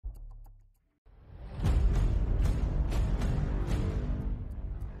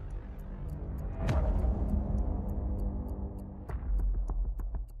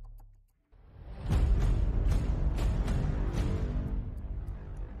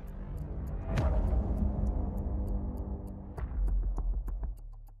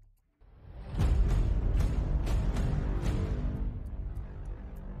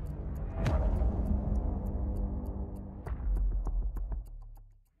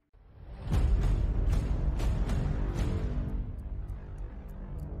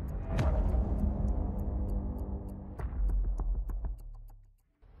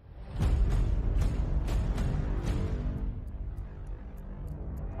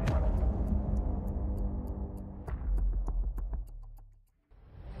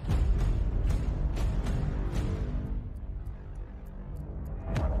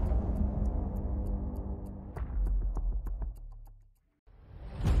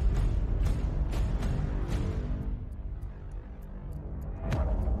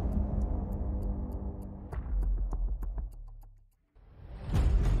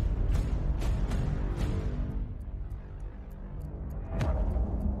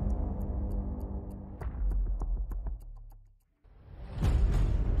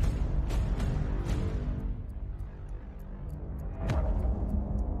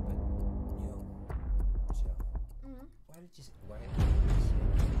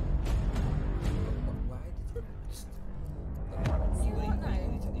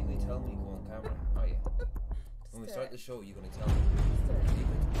start the show, you're going to tell them.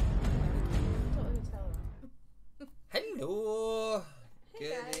 Hello!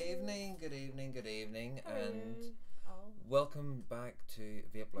 Good evening, and welcome back to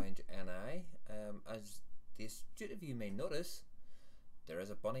Vape Lounge NI. As the astute of you may notice, there is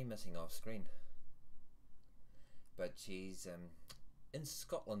a bunny missing off screen. But she's in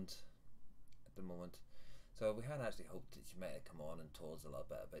Scotland at the moment. So we had actually hoped that she might have come on and told us a little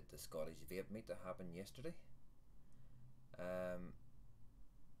bit about the Scottish Vape meet that happened yesterday.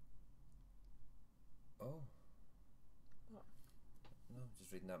 Oh. What? No,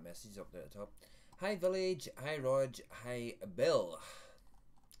 just reading that message up there at the top. Hi Village, hi Rog, hi Bill.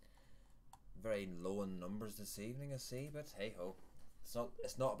 Very low in numbers this evening, I see, but hey ho.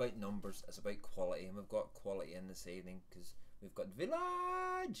 It's not about numbers, it's about quality, and we've got quality in this evening because we've got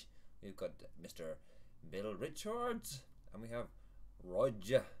Village, we've got Mr. Bill Richards, and we have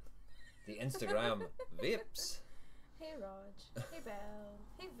Roger, the Instagram Vapes. Hey Rog, hey Bill,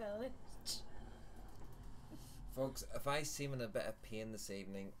 hey Village. Folks, if I seem in a bit of pain this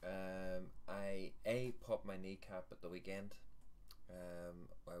evening, I popped my kneecap at the weekend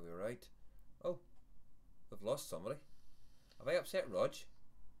while we were out. Oh, we've lost somebody. Have I upset Rog,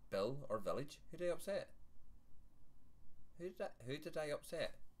 Bill, or Village? Who did I upset? Who did I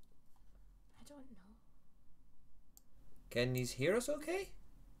upset? I don't know. Can you hear us okay?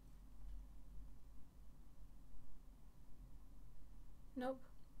 Nope.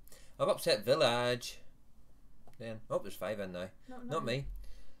 I've upset Village. Then, oh, there's 5 in now. No, Not me.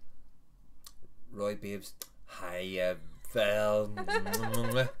 Roy Babes. Hiya, Phil.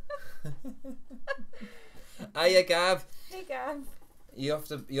 Hiya, Gav. Hey Gav. You off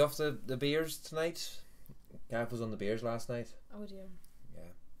the beers tonight? Gav was on the beers last night. Oh dear.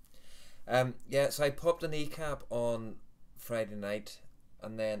 Yeah, so I popped a kneecap on Friday night,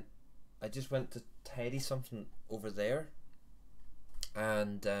 and then I just went to tidy something over there,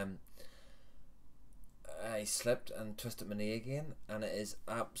 and I slipped and twisted my knee again, and it is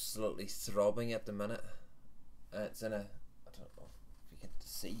absolutely throbbing at the minute. It's in a, I don't know if you can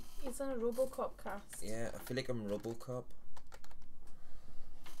see. It's in a Robocop cast. Yeah, I feel like I'm Robocop.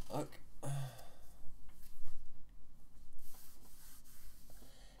 Look.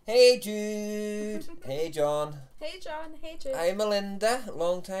 Hey Jude. Hey John. Hey John. Hey Jude. Hi Melinda.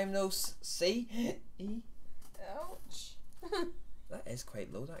 Long time no see. Ouch. That is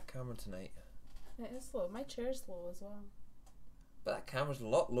quite low, that camera tonight. It is low. My chair's low as well. But that camera's a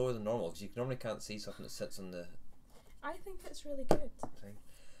lot lower than normal because you normally can't see something that sits on the I think it's really good. thing.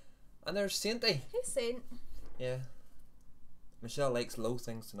 And there's Sainty. Hey Saint. Yeah. Michelle likes low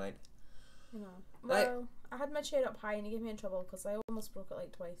things tonight. You know. Well, I had my chair up high and he gave me in trouble because I almost broke it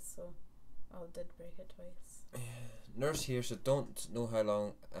like twice. So, I did break it twice. Nurse here, so don't know how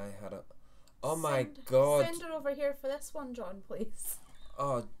long I had it. Oh my god. Send her over here for this one, John, please.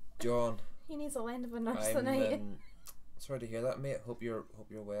 Oh, John. He needs a land of a nurse tonight. Sorry to hear that, mate. Hope you're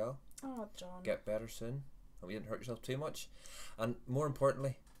well. Oh, John. Get better soon. Hope you didn't hurt yourself too much. And more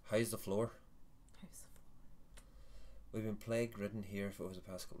importantly, how's the floor? How's the floor? We've been plague ridden here for over the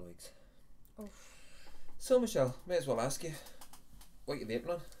past couple of weeks. Oh. So Michelle, may as well ask you, what you vaping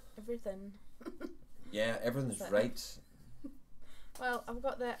on? Everything. Yeah, everything's right. Well, I've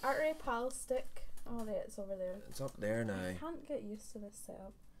got the Artery Pal stick. Oh, there, it's over there. It's up there now. I can't get used to this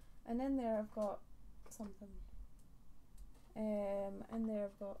setup. And in there I've got something. In there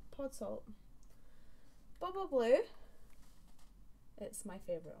I've got Pod Salt. Bubble Blue. It's my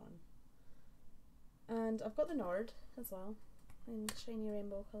favourite one. And I've got the Nord as well. In shiny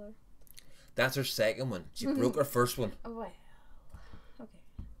rainbow colour. That's her second one. She broke her first one. Oh, well. Okay.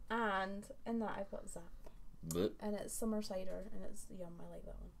 And in that I've got Zap. Boop. And it's summer cider and it's yum, I like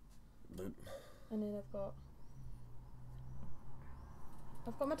that one. Boop. And then I've got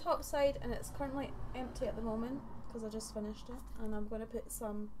my top side and it's currently empty at the moment because I just finished it, and I'm going to put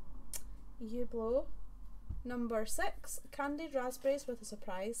some U-Blow number 6 candied raspberries with a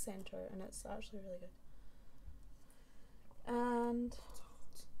surprise centre, and it's actually really good. And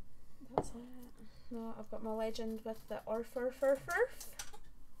that's it. No, I've got my Legend with the Orfurf.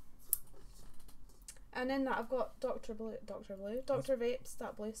 And in that I've got Dr. Vape's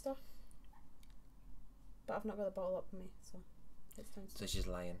that blue stuff. But I've not got the bottle up with me, so it's time to. So she's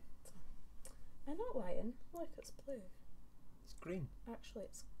lying. I'm not lying. Look, it's blue. It's green. Actually,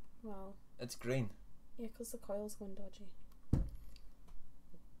 it's, well. It's green. Yeah, because the coil's going dodgy.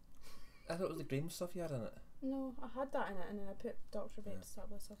 I thought it was the green stuff you had in it. No, I had that in it, and then I put Dr. Vape's that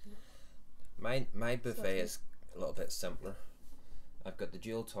blue stuff in it. My buffet is a little bit simpler. I've got the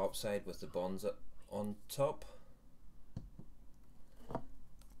dual top side with the bonds on top.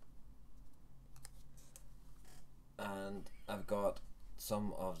 got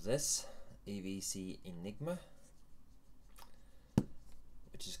some of this AVC Enigma,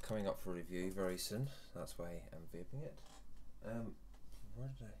 which is coming up for review very soon. That's why I'm vaping it. Where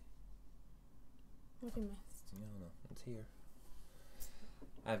did I? What have you missed? No, it's here.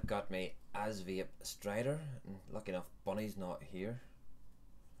 I've got my Vape Strider, and lucky enough, Bunny's not here.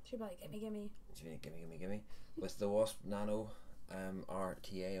 She'll be like, gimme. She'll be like, gimme. With the Wasp Nano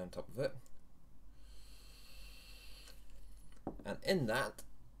RTA on top of it. And in that,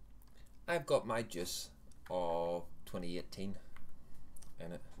 I've got my juice of 2018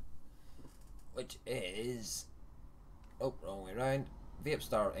 in it, which is, oh, wrong way round, Vape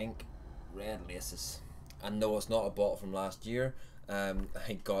Star Inc. Red Laces. And no, it's not a bottle from last year. I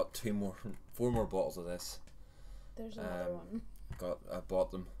got 4 more bottles of this. There's another one. I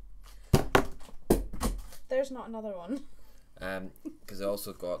bought them. There's not another one. Because I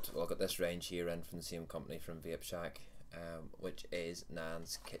also got this range here in from the same company from Vape Shack, which is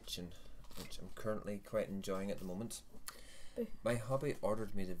Nan's Kitchen, which I'm currently quite enjoying at the moment. Boo. My hubby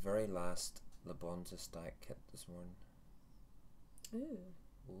ordered me the very last Labonza stack kit this morning.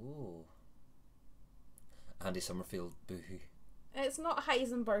 Ooh. Andy Summerfield, boohoo. It's not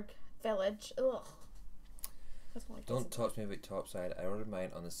Heisenberg Village. Ugh. Don't talk to me about Topside. I ordered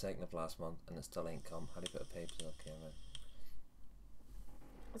mine on the 2nd of last month and it still ain't come. How do you put a paper? Okay, man.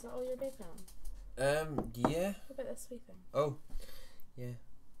 Is that all you're vaping on? Yeah. What about this wee thing? Oh, yeah.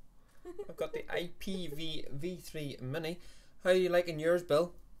 I've got the IPV V3 Mini. How are you liking yours,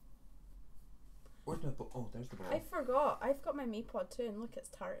 Bill? Where's my oh, there's the bottle. I forgot. I've got my Meepod too, and look, it's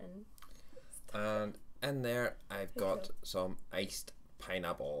tartan. And in there, I've got some iced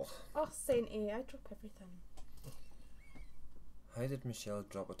pineapple. Oh, Saint A, I drop everything. How did Michelle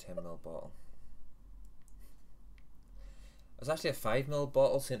drop a 10ml bottle? It's actually a 5ml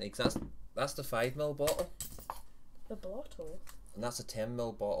bottle, Saint A. That's the 5ml bottle. The blotto. And that's a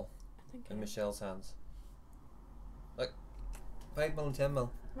 10ml bottle in Michelle's hands. Look, 5ml and 10ml.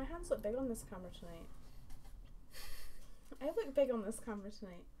 My hands look big on this camera tonight. I look big on this camera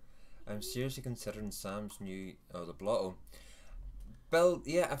tonight. I'm seriously considering Sam's new, the blotto. Bill,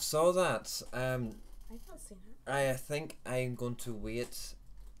 yeah, I saw that. I've not seen it. I think I'm going to wait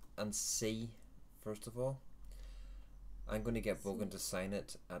and see, first of all. I'm going to get Bogan to sign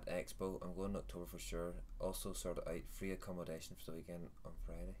it at Expo. I'm going in October for sure. Also sort out free accommodation for the weekend on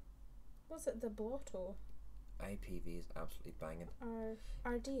Friday. Was it the blotto? IPV is absolutely banging.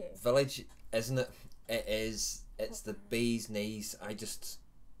 RDA? Village, isn't it? It is. It's the bee's knees. I just...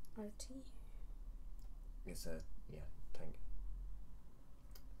 RT? It's a, yeah, tank.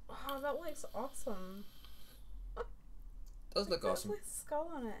 Oh, that looks awesome. Does look awesome. There's like a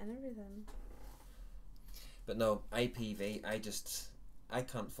skull on it and everything. But no, IPV, I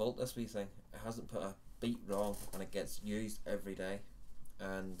can't fault this wee thing. It hasn't put a beat wrong and it gets used every day.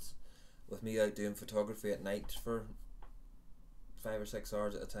 And with me out doing photography at night for 5 or 6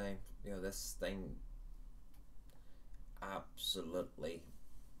 hours at a time, you know, this thing absolutely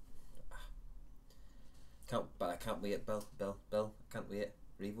I can't wait, Bill, can't wait,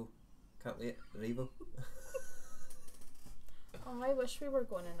 Revo, can't wait, Revo. Oh, I wish we were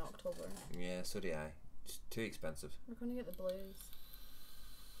going in October. Yeah, so do I. It's too expensive. We're going to get the blues.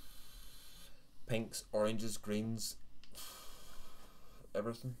 Pinks, oranges, greens,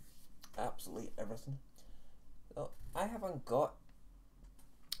 everything. Absolutely everything. Well, I haven't got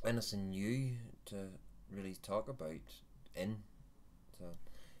anything new to really talk about in. So,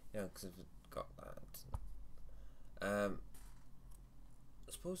 yeah, because I've got that. I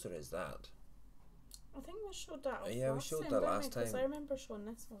suppose there is that. I think we showed that. Yeah, we showed that last time. I remember showing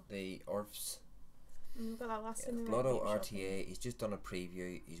this one. The Orfs. And we got that last time. Blotto RTA. He's just done a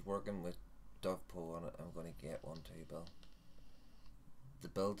preview. He's working with Dovepole on it. I'm going to get one too, Bill. The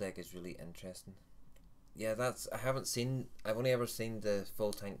build deck is really interesting. Yeah, I've only ever seen the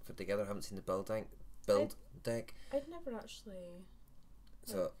full tank put together. I haven't seen the build deck. I'd never actually.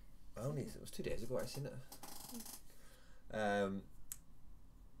 So, it was 2 days ago I seen it.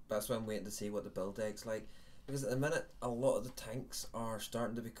 That's why I'm waiting to see what the build deck's like, because at the minute a lot of the tanks are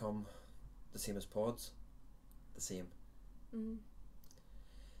starting to become the same as pods. The same.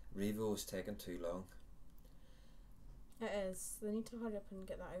 Revo is taking too long. It is. They need to hurry up and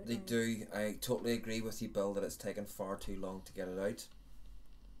get that out. They do. I totally agree with you, Bill, that it's taken far too long to get it out.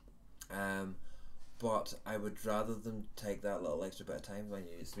 But I would rather them take that little extra bit of time. When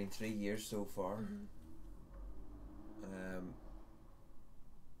it's been 3 years so far.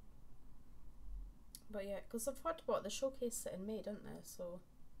 But yeah, because they've had the showcase set in May, didn't they? So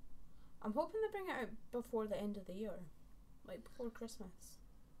I'm hoping they bring it out before the end of the year, like before Christmas.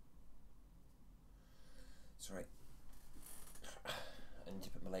 That's right. I need to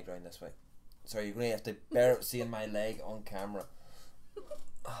put my leg round this way. Sorry, you're going to have to bear seeing my leg on camera.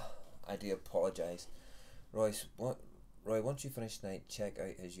 I do apologise. Roy, once you finish tonight, check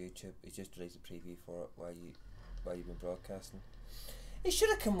out his YouTube. He's just released a preview for it while you've been broadcasting. He should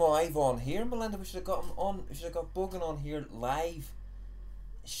have come live on here, Melinda. We should have got him on. We should have got Bogan on here live,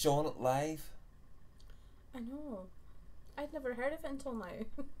 showing it live. I know. I'd never heard of it until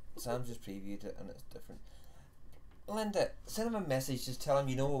now. Sam just previewed it and it's different. Melinda, send him a message. Just tell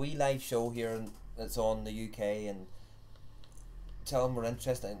him a wee live show here and it's on the UK, and tell him we're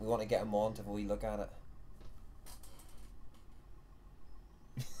interested and we want to get him on to have a wee look at it.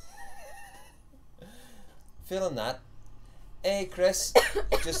 Feeling that. Hey Chris,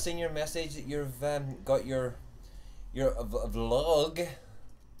 just seen your message that you've got your vlog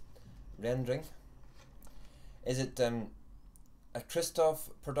rendering. Is it a Christoph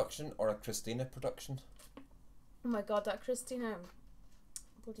production or a Christina production? Oh my god, that Christina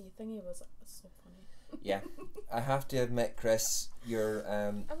bloody thingy was so funny. Yeah, I have to admit, Chris, your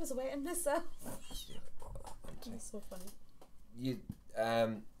I was wetting myself. It was so funny.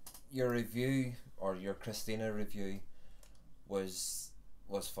 Your review, or your Christina review, was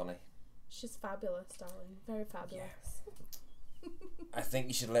funny. She's fabulous, darling. Very fabulous. Yeah. I think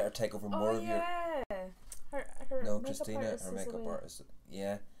you should let her take over more of your. Her No, makeup Christina, artist her is makeup away. artist.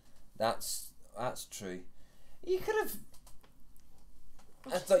 Yeah, that's true. You could have.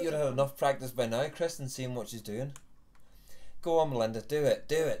 I thought you'd have had enough practice by now, Chris, and seeing what she's doing. Go on, Melinda, do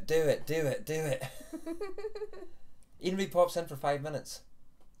it. Even if he pops in for 5 minutes,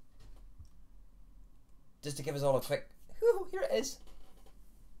 just to give us all a quick. Whoo, here it is.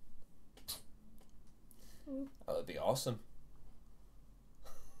 That would be awesome.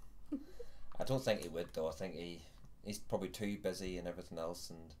 I don't think he would though. I think he's probably too busy and everything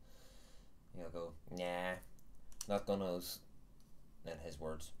else, and he'll go, nah, not gonna. In his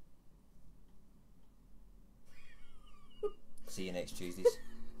words. See you next Tuesdays.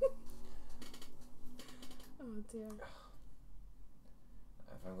 Oh dear.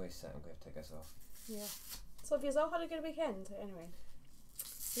 If I'm going to sit, I'm going to take us off. Yeah. So have you all had a good weekend? Anyway,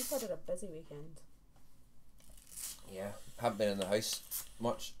 we've had a busy weekend. Yeah, haven't been in the house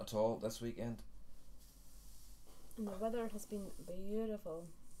much at all this weekend. And the weather has been beautiful.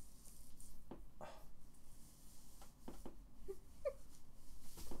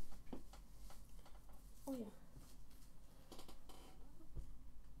 Oh yeah.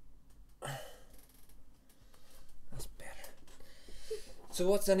 That's better. So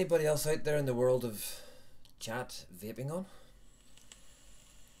what's anybody else out there in the world of chat vaping on?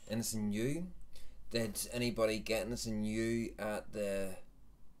 Anything new? Did anybody get anything new at the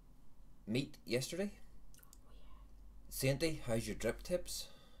meet yesterday? Sainty, how's your drip tips?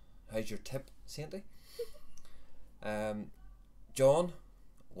 How's your tip, Sainty? John,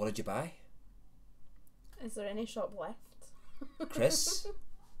 what did you buy? Is there any shop left? Chris,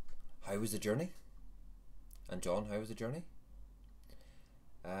 how was the journey? And John, how was the journey?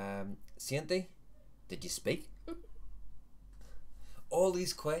 Sainty, did you speak? All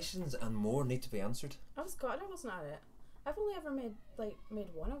these questions and more need to be answered. I was glad I wasn't at it. I've only ever made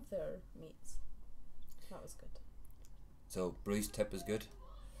one of their meats. That was good. So Bruce tip is good.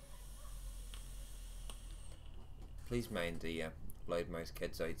 Please mind the loudmouth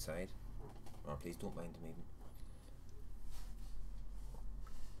kids outside. Or please don't mind them even.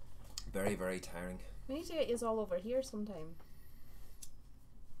 Very, very tiring. We need to get yous all over here sometime.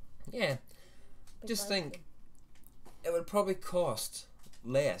 Yeah. Big Just barbecue. think, it would probably cost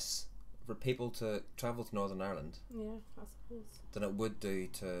less for people to travel to Northern Ireland Yeah, I suppose. than it would do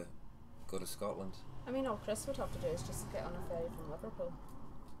to go to Scotland. I mean, all Chris would have to do is just get on a ferry from Liverpool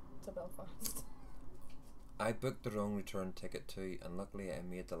to Belfast. I booked the wrong return ticket too, and luckily I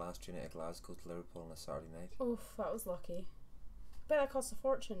made the last train out of Glasgow to Liverpool on a Saturday night. Oof, that was lucky. Bet that cost a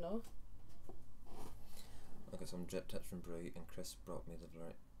fortune, though. I got some drip tips from Brew, and Chris brought me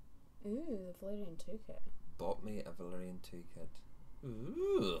Ooh, the Valerian 2 kit. bought me a Valerian 2 kit.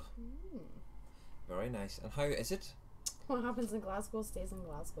 Ooh, very nice. And how is it? What happens in Glasgow stays in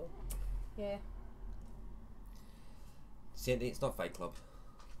Glasgow. Yeah. Sainty, it's not Fight Club.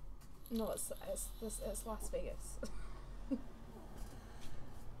 No, it's Las Vegas.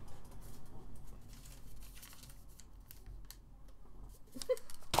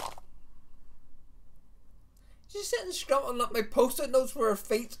 She's sitting scrumping up my post-it notes with her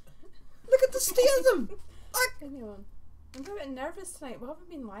feet. Look at the state of them. Anyone. I'm a bit nervous tonight. We haven't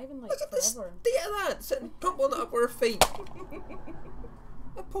been live in like Look at the forever. state of that. Sitting crumpling it up with her feet.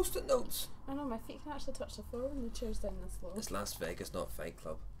 My post-it notes. I know, my feet can actually touch the floor when the chair's down this low. It's Las Vegas, not Fight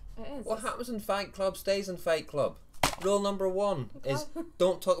Club. It is. What happens in Fight Club stays in Fight Club. Rule number 1 is Okay.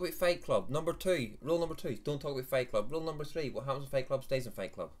 don't talk about Fight Club. Number 2, rule number 2, don't talk about Fight Club. Rule number 3, what happens in Fight Club stays in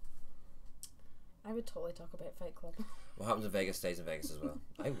Fight Club. I would totally talk about Fight Club. What happens in Vegas stays in Vegas as well.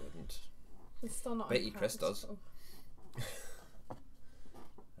 I wouldn't. It's still not. Bet you Chris does. unpractical.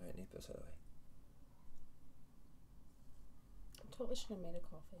 Right, need this out of the way. Totally should have made a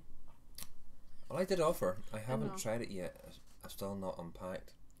coffee. Well, I did offer. I haven't know. tried it yet. I've still not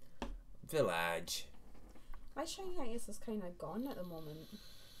unpacked. Village. My shiny ice is kind of gone at the moment.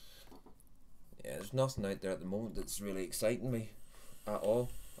 Yeah, there's nothing out there at the moment that's really exciting me at all,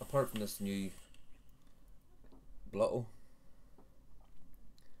 apart from this new Blotto.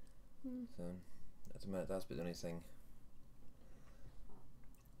 So, at the minute, that's the only thing.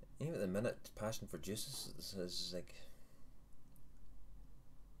 Even at the minute, passion for juices is like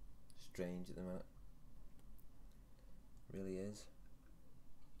strange at the minute. Really is.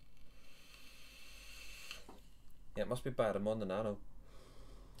 Yeah, it must be bad. I'm on the nano.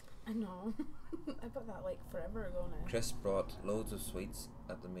 I know. I put that like forever ago now. Chris brought loads of sweets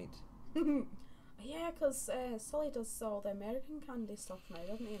at the meet. Yeah, because Sully does all the American candy stuff now,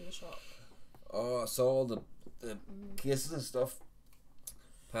 doesn't he, in the shop? Oh, I saw all the cases and stuff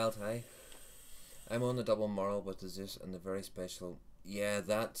piled high. I'm on the double marl with the Zeus and the very special. Yeah,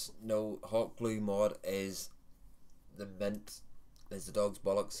 that's no hot glue mod is the mint. Is the dog's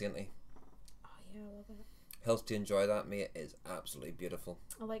bollocks, ain't he? Oh yeah, I love it. Helps to enjoy that, mate. It is absolutely beautiful.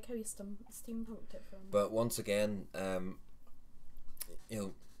 I like how he steampunked it for him. But once again, you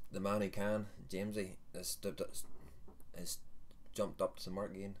know, the man who can, Jamesy, has jumped up to the mark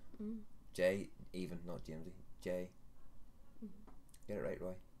again. Jay, even, not Jamesy. Jay. Get it right,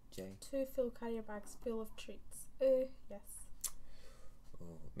 Roy. Jay. 2 full carrier bags full of treats. Yes.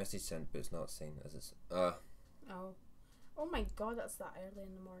 Oh, message sent, but it's not seen as it's. Oh. Oh my god, that's that early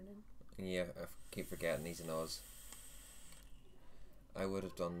in the morning. Yeah, I keep forgetting he's in Oz. I would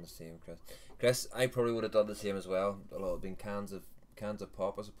have done the same, Chris. Chris, I probably would have done the same as well. A lot of been cans of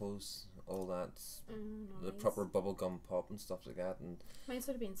pop, I suppose. All that, the proper bubblegum pop and stuff like that, and mine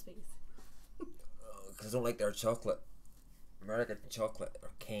would have been sweets. because I don't like their chocolate, American chocolate or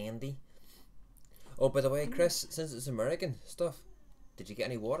candy. Oh, by the way, Chris, since it's American stuff, did you get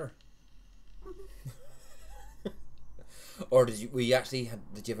any water? Or did you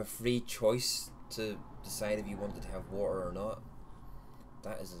did you have a free choice to decide if you wanted to have water or not?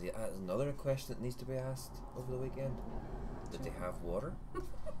 That is another question that needs to be asked over the weekend. Did they have water?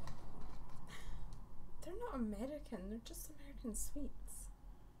 They're not American, they're just American sweets.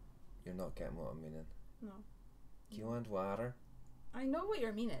 You're not getting what I'm meaning. No. Do you want water? I know what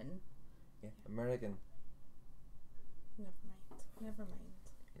you're meaning. Yeah, American. Never mind.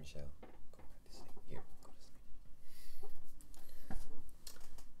 Michelle, go back to sleep. Here, go to sleep.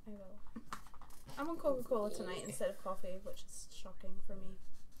 I will. I'm on Coca-Cola tonight instead of coffee, which is shocking for me.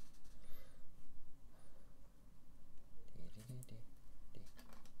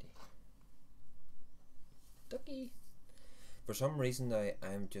 Ducky. For some reason now,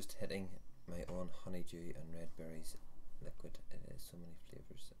 I'm just hitting my own honeydew and red berries liquid. It is so many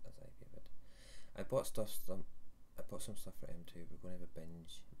flavours as I give it. I bought some stuff for M2. We're going to have a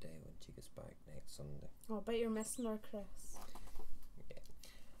binge day when she gets back next Sunday. Oh, I bet you're missing our Chris. Yeah.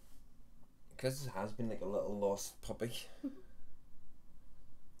 Chris has been like a little lost puppy. I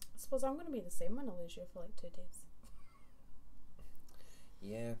suppose I'm going to be the same when I lose you for like 2 days.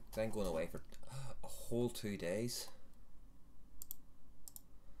 Yeah, I'm going away for a whole 2 days.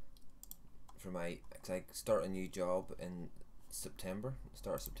 Cause I start a new job in September.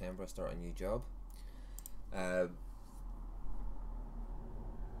 Start of September, I start a new job. I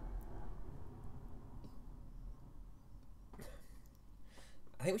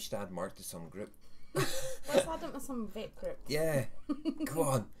think we should add Mark to some group. Let's add him to some vape group. Yeah, come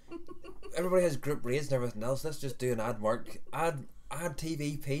on. Everybody has group raids and everything else. Let's just do an add Mark. Add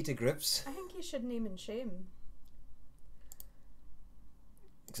TVP to groups. I think you should name and shame.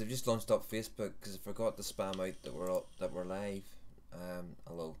 Because I've just launched up Facebook because I forgot to spam out that we're live.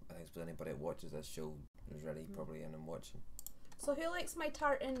 Although I think if anybody that watches this show is already probably in and watching. So who likes my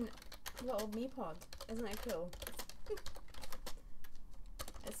tartan little me pod? Isn't it cool?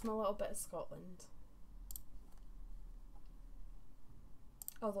 It's my little bit of Scotland.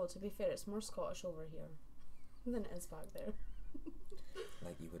 Although to be fair, it's more Scottish over here than it is back there.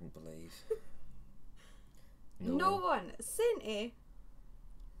 Like you wouldn't believe. No one. Sainty.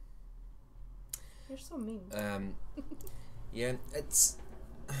 You're so mean. Yeah, it's.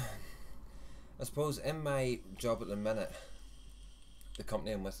 I suppose in my job at the minute, the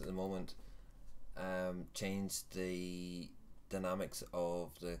company I'm with at the moment, changed the dynamics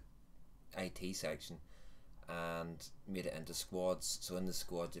of the IT section, and made it into squads. So in the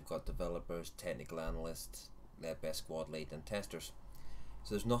squads you've got developers, technical analysts, led by squad lead, and testers.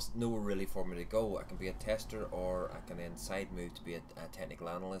 So there's nowhere really for me to go. I can be a tester, or I can then side move to be a technical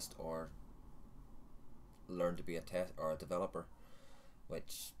analyst, or learn to be a developer,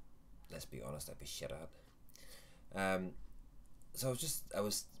 which, let's be honest, I'd be shit at. So I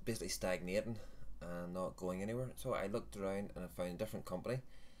was basically stagnating and not going anywhere. So I looked around and I found a different company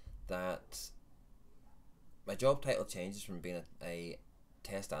that my job title changes from being a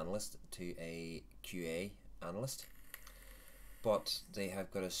test analyst to a QA analyst, but they have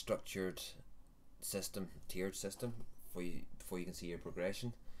got a structured system, tiered system for you before you can see your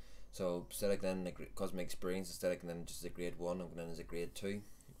progression. So instead of then, because of my experience, instead of then just as a grade 1, I'm going in as a grade 2,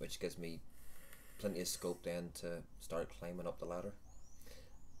 which gives me plenty of scope then to start climbing up the ladder.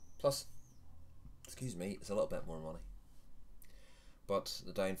 Plus, excuse me, it's a little bit more money. But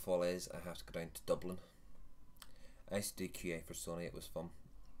the downfall is I have to go down to Dublin. I used to do QA for Sony, it was fun.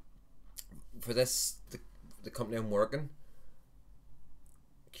 For this, the company I'm working,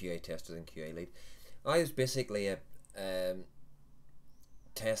 QA tester and QA lead, I was basically a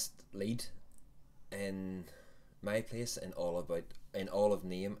test lead in my place in all of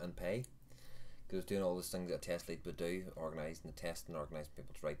name and pay, because I was doing all those things that a test lead would do, organising the testing, organising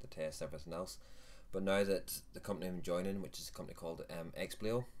people to write the tests, everything else. But now that the company I'm joining, which is a company called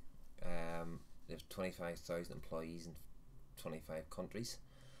Explio, they have 25,000 employees in 25 countries.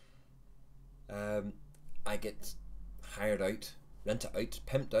 I get hired out, rented out,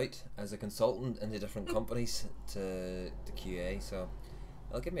 pimped out as a consultant into different companies to QA, so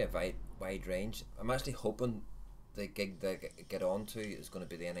it'll give me a wide range. I'm actually hoping the gig that I get onto is going to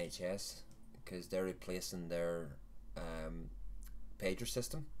be the NHS, because they're replacing their pager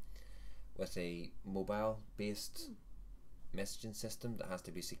system with a mobile based messaging system that has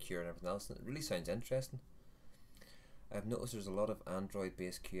to be secure and everything else, and it really sounds interesting. I've noticed there's a lot of Android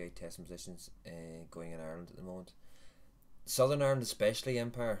based QA testing positions going in Ireland at the moment. Southern Ireland especially,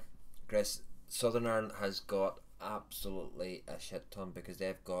 Empire, Chris, Southern Ireland has got absolutely a shit ton, because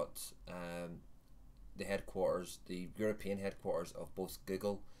they've got the headquarters, the European headquarters of both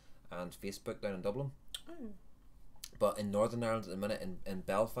Google and Facebook down in Dublin. But in Northern Ireland at the minute, in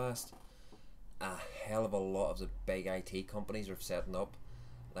Belfast, a hell of a lot of the big IT companies are setting up,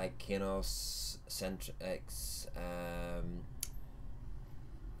 like Kainos, Centrix,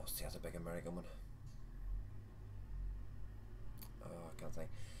 what's the other big American one? Oh, I can't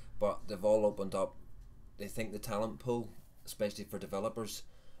think. But they've all opened up. They think the talent pool, especially for developers,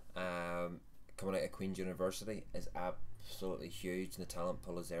 coming out of Queen's University, is absolutely huge, and the talent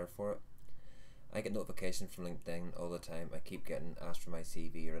pool is there for it. I get notifications from LinkedIn all the time. I keep getting asked for my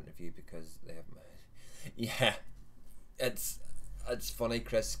CV or interview because they have my... Yeah, it's funny,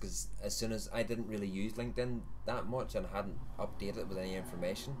 Chris, because as soon as I didn't really use LinkedIn that much and hadn't updated it with any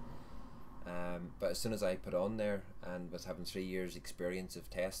information, but as soon as I put on there, and was having 3 years experience of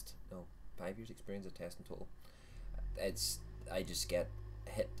 5 years experience of test in total, I just get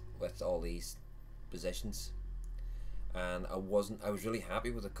hit with all these positions. And I was really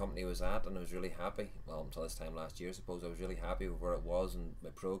happy with the company I was at, and I was really happy, well, until this time last year, I suppose. I was really happy with where it was and my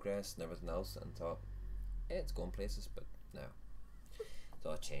progress and everything else, and thought, hey, it's going places. But no, it's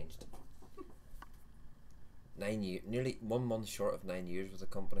all changed. 9 years, nearly 1 month short of 9 years with the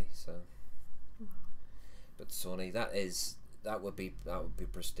company. So, but Sony, that would be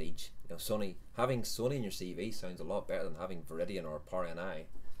prestige. You know, having Sony in your CV sounds a lot better than having Viridian or PowerNI.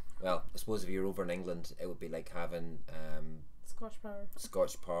 Well, I suppose if you're over in England, it would be like having Scotch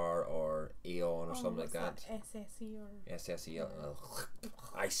Power or Aeon or something like that. SSE or SSE.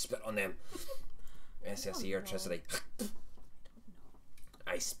 I spit on them. SSE electricity.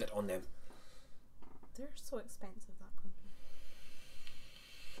 I spit on them. They're so expensive, that company.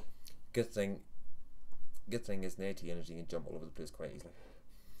 Good thing is in AT Energy, you can jump all over the place quite easily.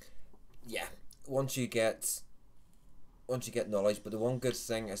 Yeah, once you get knowledge. But the one good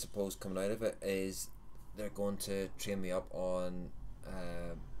thing, I suppose, coming out of it is they're going to train me up on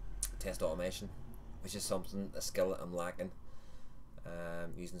test automation, which is a skill that I'm lacking,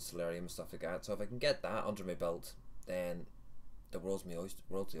 using Solarium and stuff like that. So if I can get that under my belt, then the world's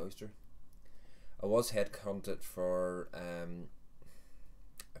the oyster. I was headhunted for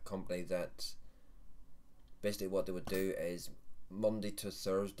a company that basically what they would do is Monday to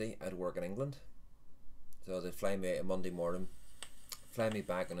Thursday I'd work in England. So they fly me out on Monday morning, fly me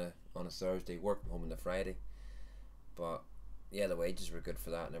back on a Thursday, work from home on the Friday. But yeah, the wages were good for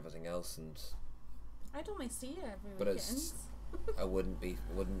that and everything else. And I'd only see you every but weekend. I wouldn't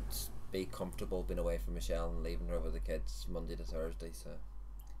be comfortable being away from Michelle and leaving her with the kids Monday to Thursday. So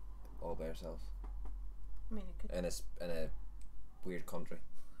all by herself. I mean, it could. in a weird country.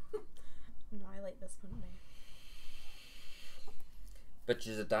 No, I like this country. But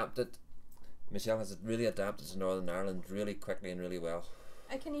she's adapted. Michelle has really adapted to Northern Ireland really quickly and really well.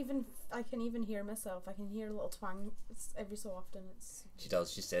 I can even hear myself. I can hear a little twang every so often. She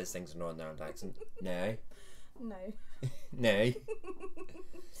does. She says things in Northern Ireland accent. No. No. No.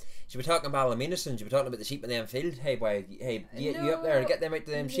 She'll be talking about Alminison. She'll be talking about the sheep in them field. Hey boy, hey, you up there? Get them out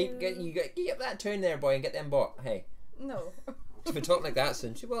to them sheep. Get up that turn there, boy, and get them bought. Hey. No. She'll be talking like that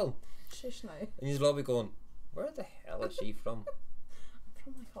soon. She will. Shush now. And you'll all be going, where the hell is she from?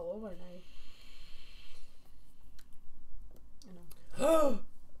 I'm from like all over now.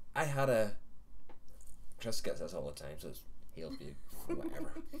 I had a. Chris gets this all the time, so he'll be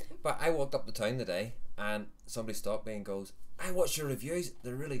whatever. But I walked up the town today, and somebody stopped me and goes, "I watched your reviews.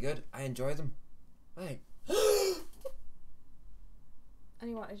 They're really good. I enjoy them." Right. And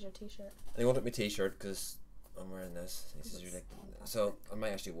he wanted your T-shirt. And he wanted my T-shirt because I'm wearing this. He says, so I might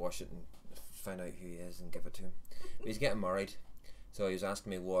actually wash it and find out who he is and give it to him. But he's getting married, so he was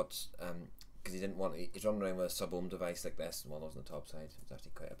asking me what. Because he didn't want. He's running around with a sub-ohm device like this, and one was on the top side. It's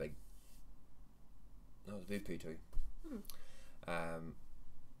actually quite a big. No, it's Vape too.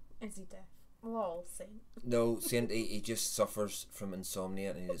 Is he deaf? Lol, Saint. No, Saint. He just suffers from insomnia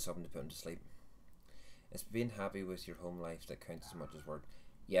and he needs something to put him to sleep. It's being happy with your home life that counts as much as work.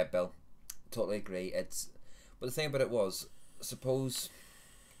 Yeah, Bill. Totally agree. But the thing about it was, suppose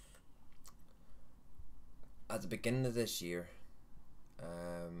at the beginning of this year,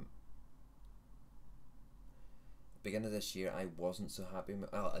 I wasn't so happy.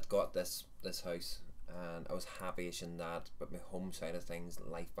 Well, I'd got this house and I was happyish in that, but my home side of things,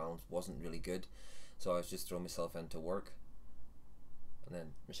 life balance wasn't really good, so I was just throwing myself into work. And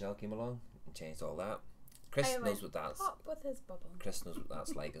then Michelle came along and changed all that. Chris knows what that's. Pop with his bubble. Chris knows what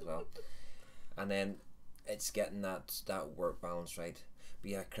that's like as well. And then it's getting that work balance right.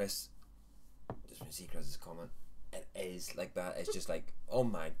 But yeah, Chris, just when you see Chris's comment, it is like that. It's just like, oh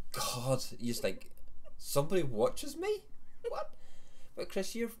my god, you just like, somebody watches me? What? But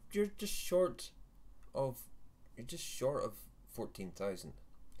Chris, you're just short of 14,000.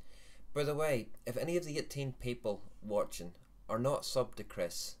 By the way, if any of the 18 people watching are not subbed to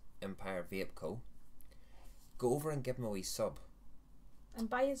Chris Empire Vape Co, go over and give him a wee sub. And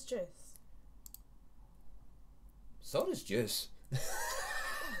buy his juice. So does juice.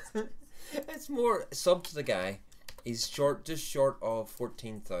 It's more sub to the guy. He's just short of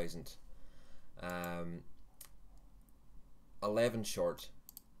 14,000. 11 short.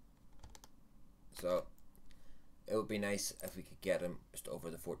 So it would be nice if we could get him just over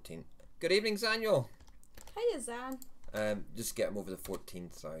the 14. Good evening, Zaniel. Hiya, Zan. Just get him over the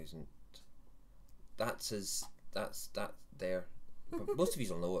 14,000. That's there. But most of you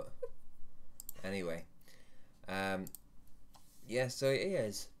will know it. Anyway. Yeah, so he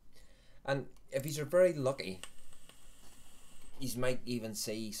is. And if he's very lucky, you might even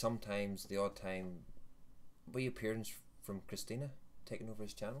see sometimes the odd time wee appearance from Christina taking over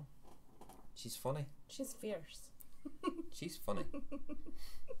his channel. She's funny. She's fierce. She's funny.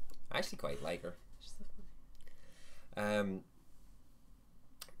 I actually quite like her. She's so funny.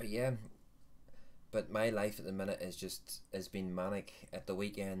 But yeah, but my life at the minute has been manic. At the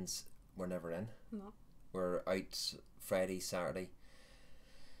weekends, we're never in. No. We're out Friday, Saturday.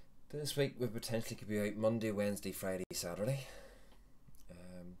 This week we potentially could be out Monday, Wednesday, Friday, Saturday.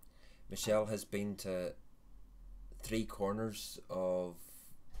 Michelle has been to 3 corners of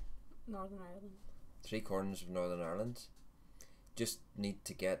Northern Ireland. 3 corners of Northern Ireland. Just need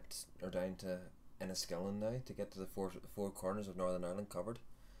to get her down to Enniskillen now to get to the four corners of Northern Ireland covered.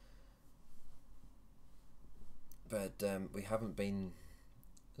 But we haven't been.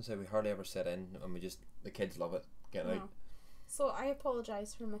 So we hardly ever sit in, and the kids love it getting out. So I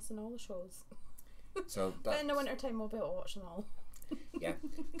apologise for missing all the shows. So but in the winter time we'll be able to watch them all. Yeah,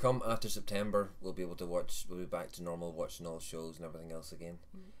 come after September we'll be able to watch. We'll be back to normal, watching all shows and everything else again.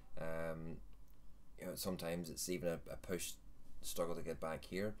 You know, sometimes it's even a push struggle to get back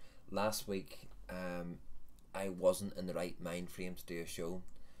here. Last week, I wasn't in the right mind frame to do a show,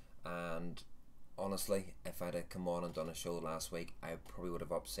 and honestly, if I'd have come on and done a show last week, I probably would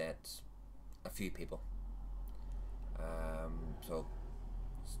have upset a few people. So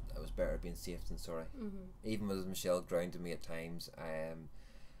it was better being safe than sorry. Even with Michelle grounding me at times,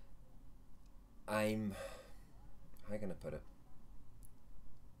 I'm how can I put it?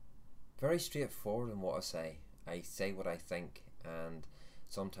 Very straightforward in what I say. I say what I think, and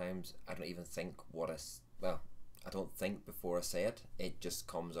sometimes I don't even think I don't think before I say it. It just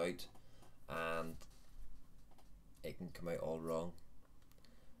comes out, and it can come out all wrong.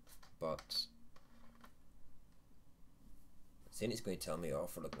 But think he's going to tell me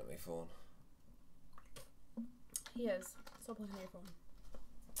off for looking at my phone. He is. Stop looking at your phone.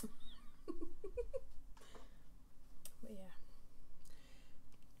 But yeah.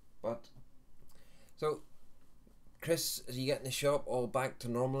 But so, Chris, are you getting the shop all back to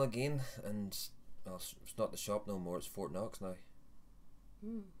normal again? And well, it's not the shop no more. It's Fort Knox now.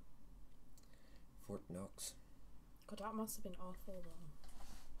 Fort Knox. God, that must have been awful though.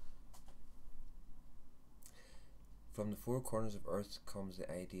 From the four corners of Earth comes the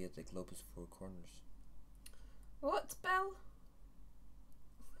idea that the globe is four corners. What, Bill?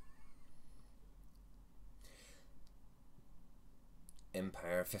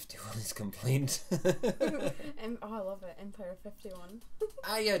 Empire 51 is complained. Oh, I love it. Empire 51.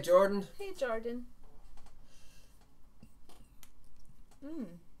 Hiya, Jordan. Hey, Jordan. Cool.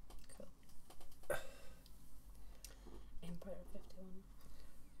 Empire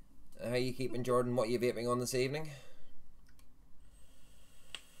 51. How you keeping, Jordan? What are you vaping on this evening?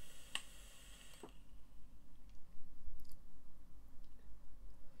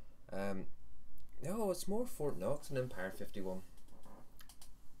 No, it's more Fort Knox than Empire 51.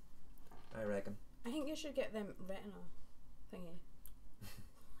 I reckon. I think you should get them retina thingy.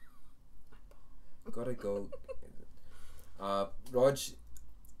 Gotta go. Rog,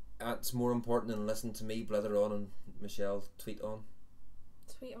 that's more important than listening to me blather on and Michelle tweet on.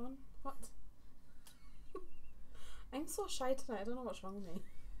 Tweet on? What? I'm so shy tonight, I don't know what's wrong with me.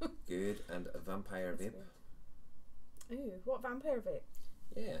 Good, and a vampire vape. Ooh, what vampire vape?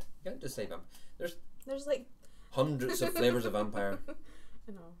 Yeah, you can't just say vampire. There's like hundreds of flavours of vampire.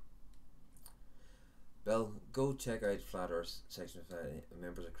 I know. Bill, go check out Flat Earth Section 5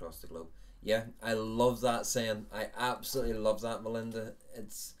 members across the globe. Yeah, I love that saying. I absolutely love that, Melinda.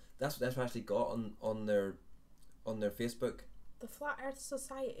 That's what they've actually got on their Facebook. The Flat Earth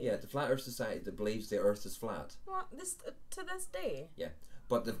Society. Yeah, the Flat Earth Society that believes the Earth is flat. What, this to this day? Yeah,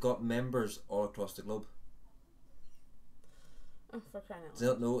 but they've got members all across the globe. Oh, for crying out loud. Do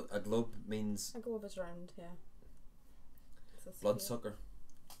you not know a globe means? A globe is round, yeah. Bloodsucker.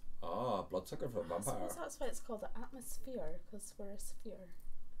 Ah, bloodsucker for a vampire. I suppose that's why it's called an atmosphere, because we're a sphere.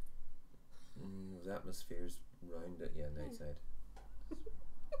 The atmosphere's round it, yeah, on the outside.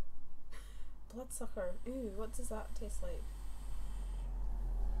 Bloodsucker. Ooh, what does that taste like?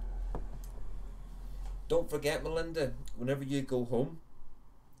 Don't forget, Melinda, whenever you go home,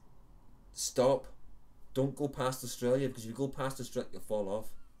 stop. Don't go past Australia, because if you go past Australia, you'll fall off.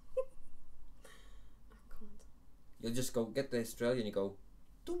 Oh, God. You'll just go, get to Australia and you go,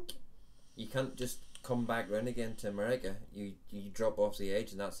 dunk. You can't just come back round again to America. You drop off the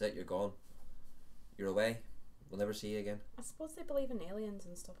edge and that's it, you're gone. You're away. We'll never see you again. I suppose they believe in aliens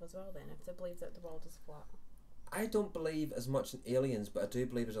and stuff as well then, if they believe that the world is flat. I don't believe as much in aliens, but I do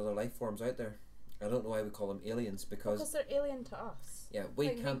believe there's other life forms out there. I don't know why we call them aliens, because they're alien to us. Yeah, we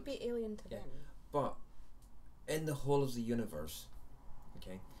like, can't we'd be alien to them. But in the whole of the universe,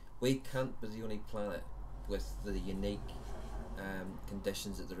 okay, we can't be the only planet with the unique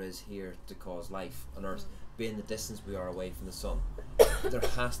conditions that there is here to cause life on Earth, being the distance we are away from the sun. There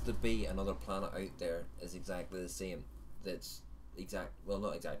has to be another planet out there that's exactly the same, that's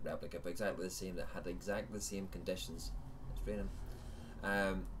not exact replica, but exactly the same, that had exactly the same conditions. It's raining.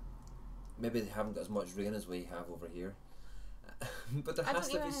 Maybe they haven't got as much rain as we have over here. But there has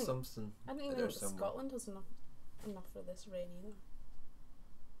to be something. I don't even know if Scotland has enough for this rain either.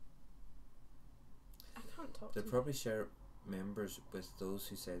 I can't talk. They probably share members with those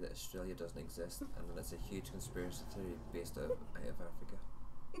who say that Australia doesn't exist and that it's a huge conspiracy theory based out of Africa.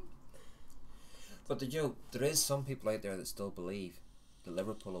 But there is some people out there that still believe that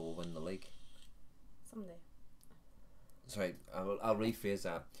Liverpool will win the league. Someday. Sorry, I'll rephrase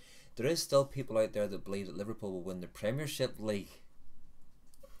that. There is still people out there that believe that Liverpool will win the Premiership League.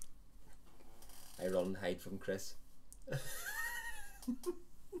 I run and hide from Chris.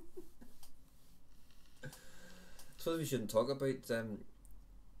 Suppose we shouldn't talk about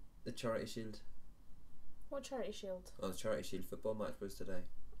the Charity Shield. What Charity Shield? Oh, the Charity Shield football match was today.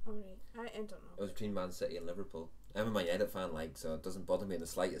 Oh right, I don't know. It was between Man City and Liverpool. I'm a Man United fan, so it doesn't bother me in the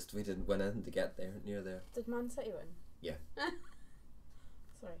slightest. We didn't win anything to get near there. Did Man City win? Yeah.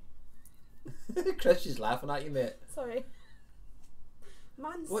 Sorry. Chris is laughing at you, mate. Sorry.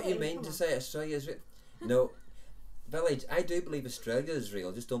 Man City. What you mean to say Australia is real? No, Village. I do believe Australia is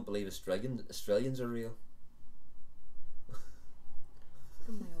real. Just don't believe Australians are real.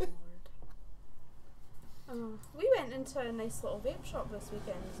 Oh my lord. We went into a nice little vape shop this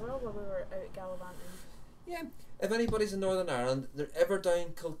weekend as well while we were out gallivanting. Yeah. If anybody's in Northern Ireland, they're ever down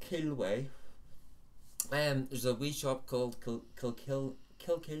Kilkill way. There's a wee shop called Kilkill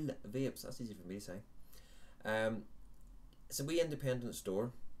Vapes. That's easy for me to say. it's a wee independent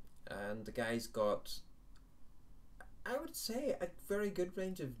store, and the guy's got, I would say, a very good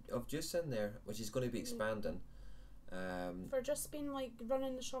range of juice in there, which he's going to be expanding. For just being like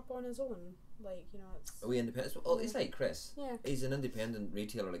running the shop on his own, like, you know, it's a wee independent. Well, he's like Chris. Yeah. He's an independent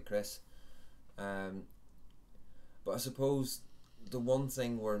retailer like Chris. But I suppose the one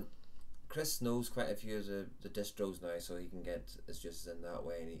thing where Chris knows quite a few of the distros now, so he can get his juices in that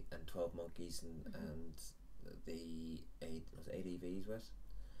way, and 12 Monkeys and the 8 EVs with.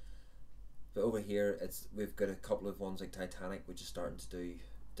 But over here, we've got a couple of ones like Titanic, which is starting to do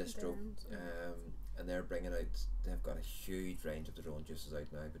distro, and they're bringing out. They've got a huge range of their own juices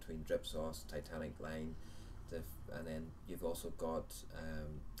out now, between Drip Sauce, Titanic line, and then you've also got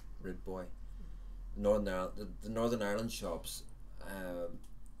Rude Boy. The Northern Ireland shops,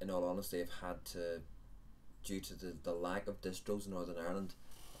 in all honesty, have had to, due to the lack of distros in Northern Ireland.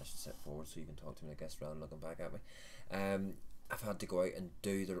 I should step forward so you can talk to me, I guess, rather than looking back at me. I've had to go out and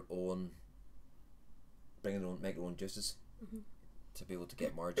do their own, make their own juices to be able to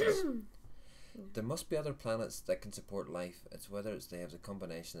get margins. There must be other planets that can support life. It's whether they have the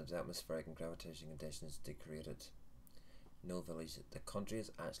combination of the atmospheric and gravitational conditions to create it. No village. The country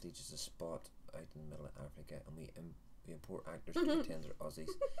is actually just a spot out in the middle of Africa, and we import actors to pretend they're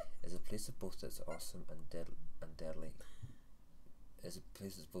Aussies. Is a place of both that's awesome and deadly. Is a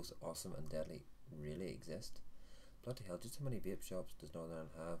place that's both awesome and deadly really exist? Bloody hell! Just how many vape shops does Northern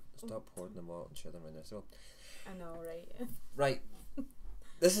Ireland have? Stop hoarding them all and shove them in their throat. I know, right? Right.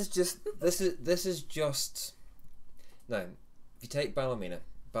 This is just. Now, if you take Ballymena,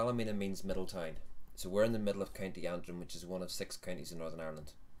 Ballymena means middle town. So we're in the middle of County Antrim, which is one of 6 counties in Northern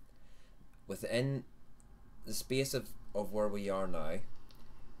Ireland. Within the space of where we are now,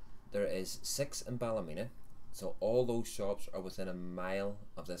 there is 6 in Ballymena. So all those shops are within a mile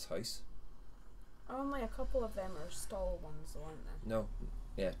of this house. Only a couple of them are stall ones, though, aren't they? No,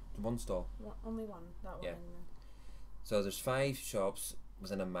 yeah, one stall. Only one. That one. Yeah. So there's 5 shops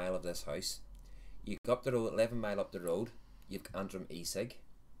within a mile of this house. You go up the road, 11 mile up the road, you've Antrim E-Cig,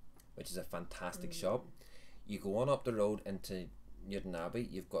 which is a fantastic shop. You go on up the road into Newton Abbey,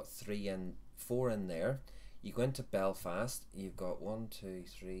 you've got 4 in there. You go into Belfast, you've got 1, 2,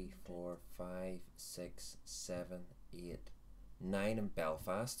 3, 4, 5, 6, 7, 8, 9 in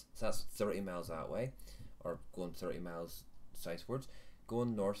Belfast. So that's 30 miles that way, or going 30 miles southwards.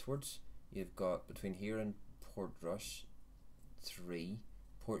 Going northwards, you've got between here and Portrush 3,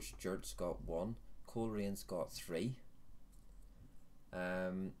 Port Stewart's got 1, Colerane's got 3.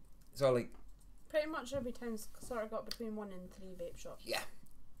 So like pretty much every town's sort of got between 1 and 3 vape shops. Yeah,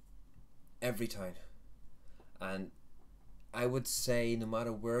 every town. And I would say no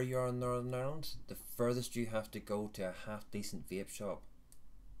matter where you are in Northern Ireland, the furthest you have to go to a half decent vape shop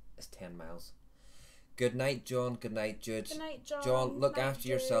is 10 miles. Good night, John. Good night, Jude. Good night, John. John, look night, after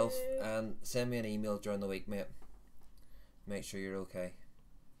Jude. yourself and send me an email during the week, mate. Make sure you're okay.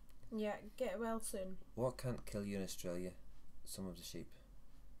 Yeah, get well soon. What can't kill you in Australia? Some of the sheep.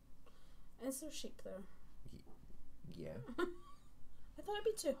 Is there sheep there? Yeah. I thought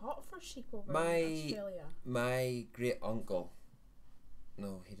it'd be too hot for sheep over in Australia. My great uncle.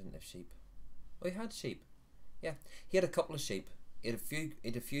 No, he didn't have sheep. Oh, he had sheep. Yeah, he had a couple of sheep. He had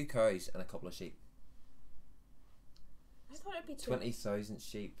a few cows and a couple of sheep. I thought it'd be too 20,000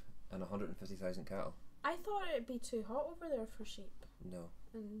 sheep and 150,000 cattle. I thought it'd be too hot over there for sheep. No.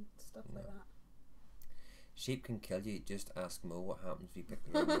 And stuff like that. Sheep can kill you. Just ask Mo what happens if you pick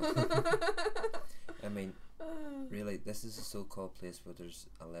the wrong one. I mean, really, this is a so-called place where there's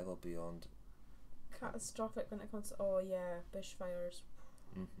a level beyond catastrophic when it comes to bushfires.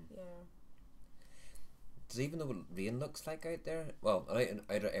 Yeah. Does even know what rain looks like out there? Well, out in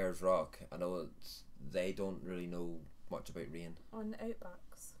Outer Ayers Rock, I know they don't really know much about rain. On the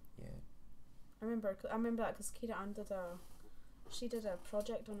outbacks. Yeah. I remember that because Kira Ann did a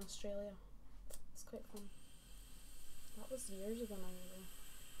project on Australia. It's quite fun. That was years ago now.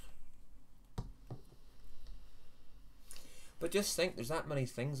 But just think, there's that many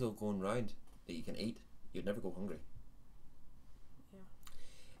things though going round that you can eat. You'd never go hungry. Yeah.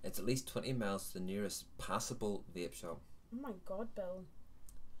 It's at least 20 miles to the nearest passable vape shop. Oh my god, Bill.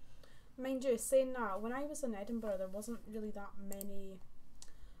 Mind you, saying that, when I was in Edinburgh there wasn't really that many.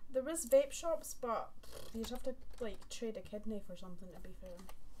 There was vape shops, but you'd have to like trade a kidney for something, to be fair.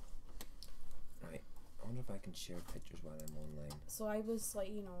 Right. I wonder if I can share pictures while I'm online. So I was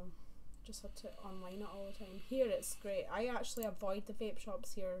like, just had to online it all the time. Here it's great. I actually avoid the vape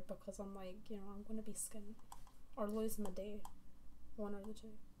shops here because I'm like, I'm going to be skint or lose my day. One or the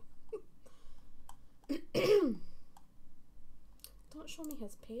two. Don't show me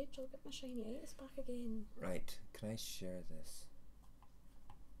his page, I'll get my shiny itis back again. Right, can I share this?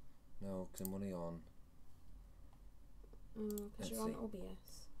 No, because I'm only on. Because you're on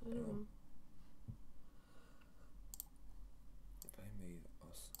OBS. I don't know. If I move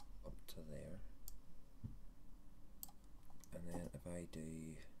us up to there, and then if I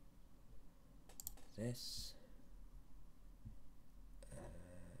do this,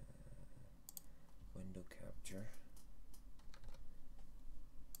 window capture,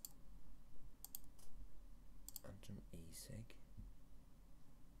 Antrim e-cig.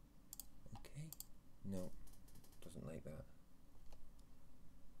 Okay, no, doesn't like that.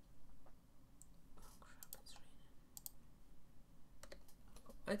 Oh crap, it's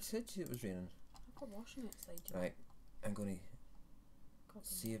raining. I said it was raining. I've got washing outside. Right, I'm going to Copy.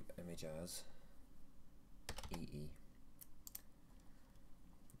 save image as EE,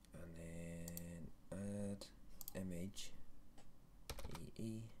 and then add image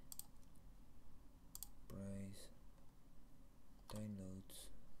EE, browse, downloads.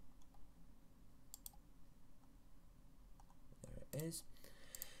 There it is.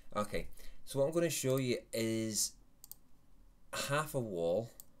 Okay, so what I'm going to show you is half a wall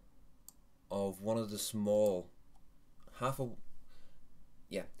of one of the small,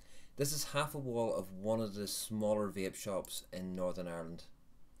 this is half a wall of one of the smaller vape shops in Northern Ireland.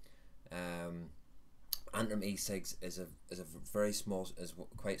 Antrim e-cigs is a very small,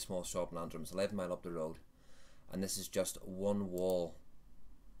 quite small shop in Antrim. It's 11 mile up the road, and this is just one wall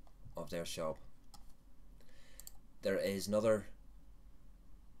of their shop. There is another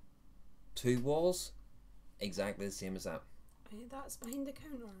 2 walls exactly the same as that. That's behind the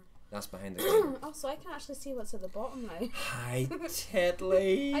counter. That's behind the counter. Oh, so I can actually see what's at the bottom now. Hi,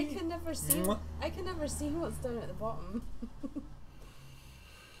 Tedley. I can never see. I can never see what's down at the bottom.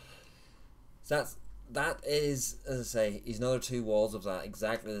 So that is, as I say, is another 2 walls of that,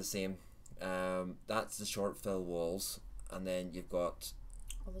 exactly the same. That's the short fill walls, and then you've got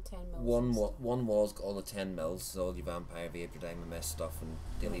all the 10 mils. one wall's got all the 10 mils, so all your Vampire Vape, your Diamond Mist stuff, and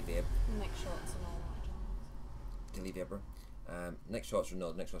Daily Vape. Next shots and all that jazz. Daily Vapor. Next shots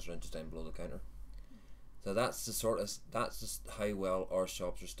are just down below the counter. So that's just how well our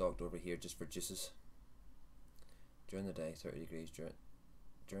shops are stocked over here, just for juices. During the day, 30 degrees.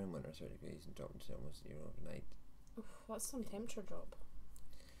 During winter, 30 degrees, and dropping to almost 0 overnight. Oof, that's some temperature drop.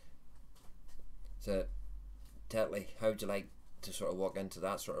 So, Tetley, how would you like to sort of walk into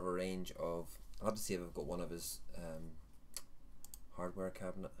that sort of a range of? I'll have to see if I've got one of his hardware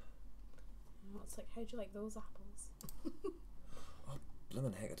cabinet. Oh, it's like, how'd you like those apples? Oh,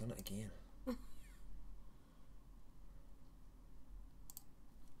 blimmin' heck, I've done it again.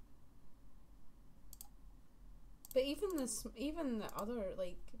 But even the other,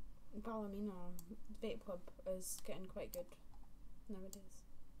 like, Ballymena Vape Club is getting quite good nowadays.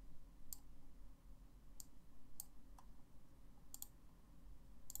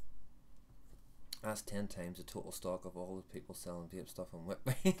 That's 10 times the total stock of all the people selling vape stuff on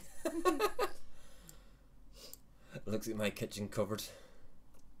Whitby. Looks like my kitchen cupboard.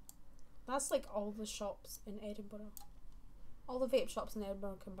 That's like all the shops in Edinburgh. All the vape shops in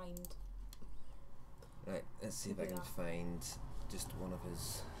Edinburgh combined. Right, let's see if I can find just one of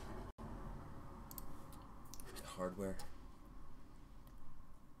his hardware.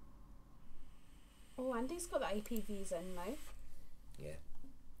 Oh, Andy's got the IPVs in now. Yeah.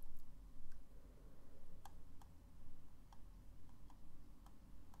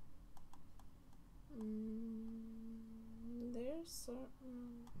 There's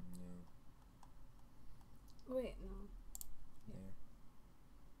certain... No. Wait, no. Yeah.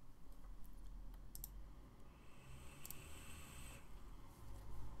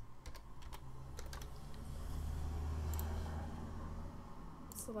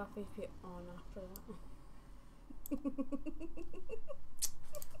 So that we put on after that.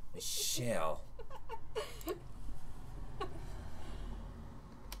 Michelle.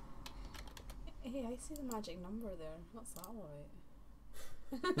 Hey, I see the magic number there. What's that all about?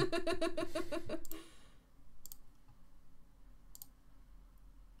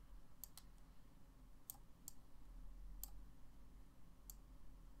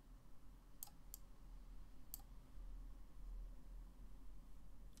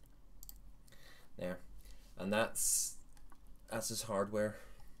 There. And that's his hardware.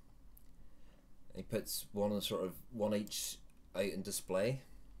 He puts one each out in display.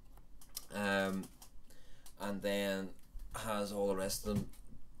 And then has all the rest of them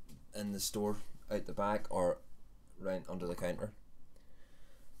in the store out the back or right under the counter.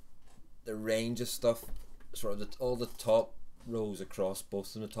 The range of stuff, sort of all the top rows across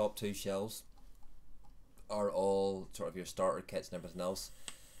both of the top 2 shelves are all sort of your starter kits and everything else,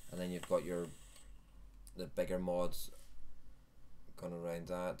 and then you've got the bigger mods going around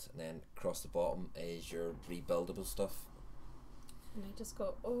that, and then across the bottom is your rebuildable stuff. And I just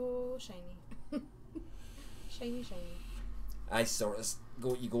go, oh, shiny. Shiny, shiny. I sort of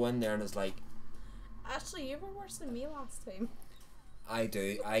you go in there and it's like, actually, you were worse than me last time. I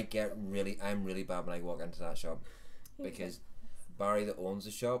do. I'm really bad when I walk into that shop, because Barry, that owns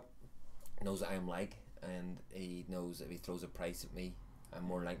the shop, knows what I'm like, and he knows that if he throws a price at me, I'm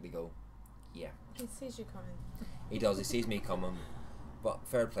more likely to go, yeah. He sees you coming. He does. He sees me coming. But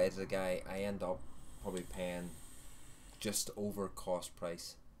fair play to the guy. I end up probably paying just over cost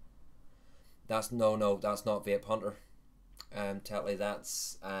price. That's not Vape Hunter. Totally,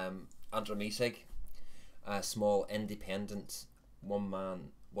 that's Advocacy, a small independent one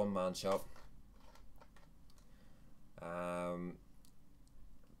man shop.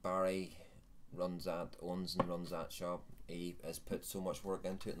 Barry owns and runs that shop. He has put so much work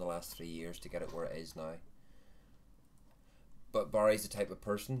into it in the last 3 years to get it where it is now. But Barry's the type of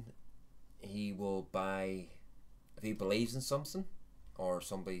person, he will buy, if he believes in something, or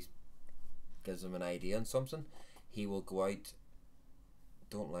somebody gives him an idea on something, he will go out.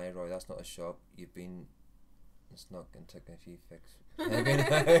 Don't lie, Roy, that's not a shop. It's not going to take a few fix.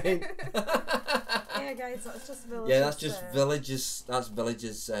 Yeah, guys, that's just Village's. Yeah, that's just Village's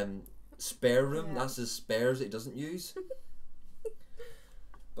spare room. Yeah. That's his spares that he doesn't use.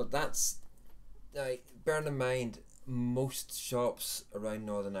 But that's, bearing in mind, most shops around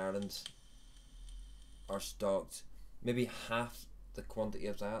Northern Ireland are stocked maybe half the quantity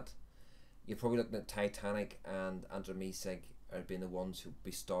of that. You're probably looking at Titanic and Advocacy are being the ones who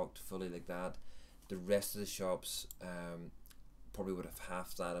be stocked fully like that. The rest of the shops probably would have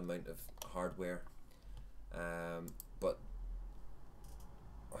half that amount of hardware. But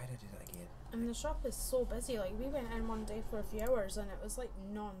why did I do that again? And the shop is so busy. Like, we went in one day for a few hours and it was like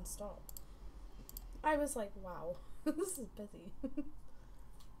non-stop. I was like, wow, this is busy.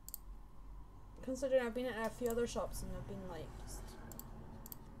 Considering I've been at a few other shops and I've been like just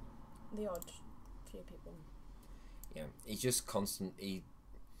the odd few people. Yeah, he's just constant. He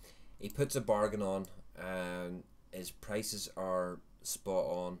puts a bargain on, and his prices are spot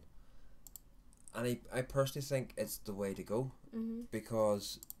on. And I personally think it's the way to go,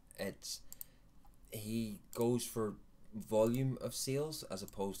 because he goes for volume of sales as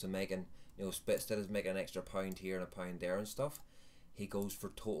opposed to making, instead of making an extra £1 here and £1 there and stuff, he goes for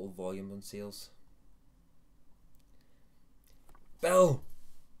total volume on sales. Bill!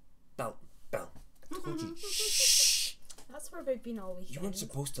 I told you, shh! That's where we've been all weekend. You weren't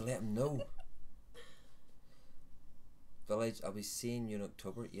supposed to let him know. Village, I'll be seeing you in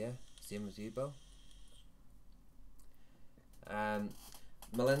October. Yeah, same as you, Bill.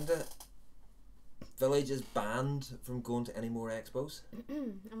 Melinda, Village is banned from going to any more expos.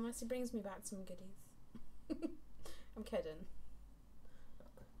 Unless he brings me back some goodies. I'm kidding.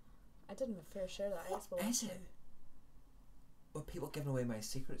 I did him a fair share of that expo. What is it? Well, people giving away my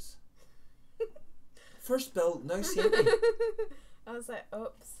secrets. First Bill, now Sadie. I was like,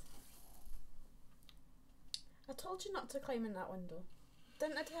 oops. I told you not to climb in that window.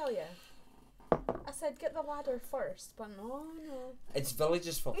 Didn't I tell you? I said get the ladder first, but no. It's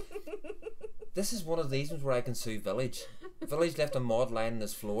Village's fault. This is one of these ones where I can sue Village. Village left a mod lying on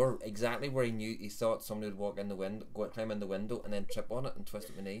his floor exactly where he thought somebody would walk in the window, climb in the window, and then trip on it and twist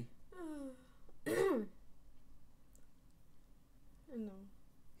my knee. No.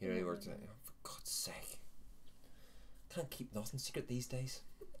 Here he works. Oh, for God's sake! Can't keep nothing secret these days.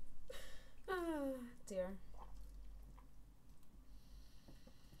 Dear.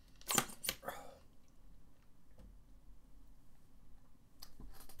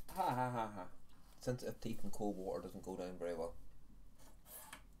 Ha. Sensitive teeth and cold water doesn't go down very well.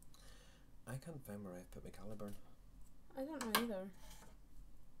 I can't find where I put my Caliburn. I don't know either.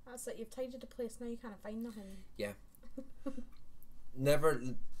 That's it, you've tidied the place now, you can't find nothing. Yeah. Never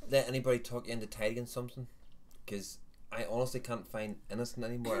let anybody talk you into tidying something, because I honestly can't find anything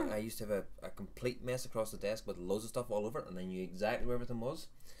anymore. I used to have a complete mess across the desk with loads of stuff all over it, and I knew exactly where everything was.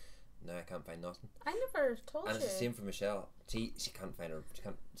 Now I can't find nothing. I never told you. And it's the same for Michelle. She can't find her.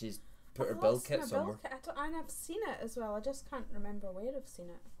 She's put her build kit somewhere. And I've seen it as well. I just can't remember where I've seen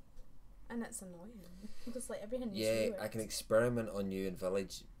it, and it's annoying because like everything. Yeah, I can experiment on you in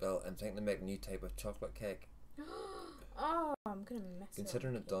Village, Bill. I'm thinking to make a new type of chocolate cake. Oh, I'm gonna mess it up.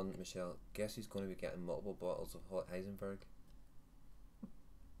 Considering it done, Michelle, guess who's going to be getting multiple bottles of hot Heisenberg?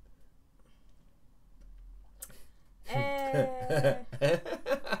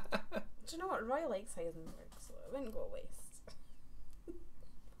 Do you know what? Roy likes Heisenberg, so it wouldn't go to waste.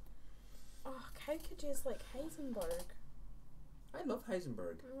 Oh, how could you like Heisenberg? I love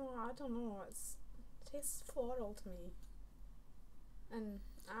Heisenberg. Oh, I don't know. It tastes floral to me. And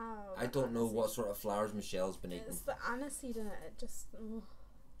I don't know what sort of flowers Michelle's been eating. It's the aniseed in it. It just.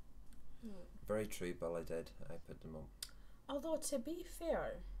 Very true, Bill. I did. I put them on. Although to be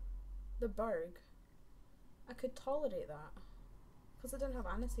fair, the Berg, I could tolerate that because it didn't have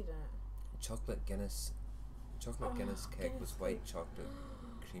aniseed in it. Chocolate Guinness cake with white chocolate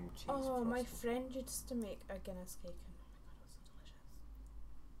cream cheese. Oh, my frosting. friend used to make a Guinness cake, and oh my god, it was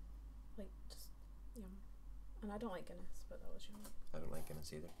so delicious. Like just yum. And I don't like Guinness, but that was yummy. I don't like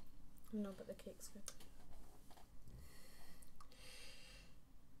Guinness either. No, but the cake's good.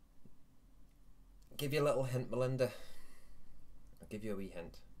 Give you a little hint, Melinda. I'll give you a wee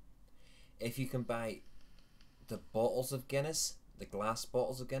hint. If you can buy the bottles of Guinness, the glass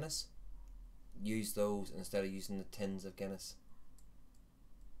bottles of Guinness, use those instead of using the tins of Guinness.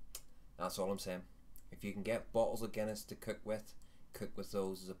 That's all I'm saying. If you can get bottles of Guinness to cook with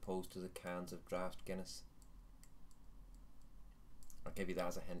those as opposed to the cans of draft Guinness. I'll give you that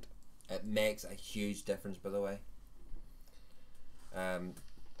as a hint. It makes a huge difference, by the way.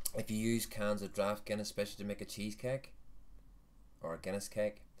 If you use cans of draft Guinness, especially to make a cheesecake or a Guinness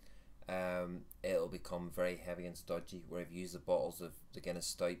cake, it'll become very heavy and stodgy. Where if you use the bottles of the Guinness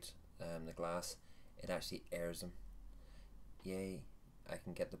Stout, the glass, it actually airs them. Yay! I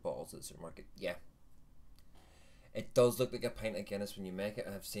can get the bottles at the supermarket. Yeah, it does look like a pint of Guinness when you make it.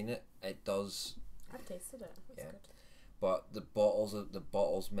 I've seen it. It does. I've tasted it. It's good. But the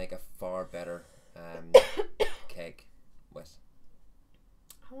bottles make a far better cake with.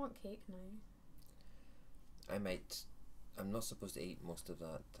 I want cake now. I'm not supposed to eat most of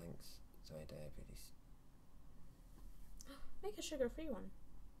that, thanks to my diabetes. Make a sugar-free one.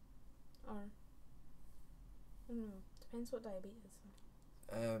 Or, I don't know. Depends what diabetes.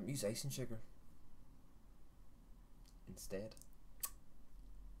 Use icing sugar instead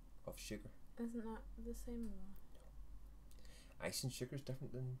of sugar. Isn't that the same though? Icing sugar is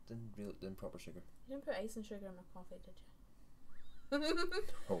different than proper sugar. You didn't put icing sugar in my coffee, did you?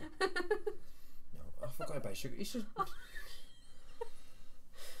 Oh. No, I forgot about sugar. You should.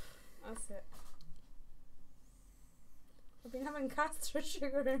 That's it. I've been having castor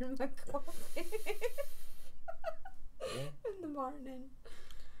sugar in my coffee. Yeah. In the morning.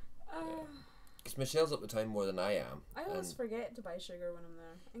 Because Michelle's up the time more than I am. I always forget to buy sugar when I'm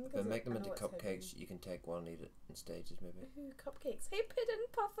there. If I make them into cupcakes, you can take one and eat it in stages, maybe. Ooh, cupcakes. Hey, Puddin'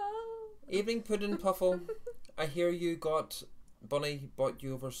 Puffle! Evening, Puddin' Puffle. I hear you got... Bunny bought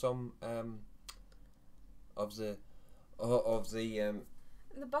you over some of the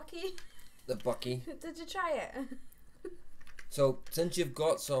The Bucky. The Bucky. Did you try it? So since you've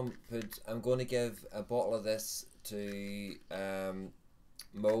got some Puds, I'm going to give a bottle of this to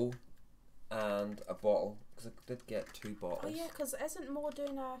Mo and a bottle because I did get 2 bottles. Oh yeah, because isn't Mo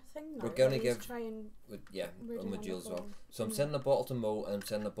doing a thing now? We're going to He's give trying. with Jill as well. Wonderful. So I'm sending a bottle to Mo and I'm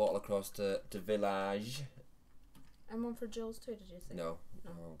sending a bottle across to Village. And one for Jules too, did you say? No,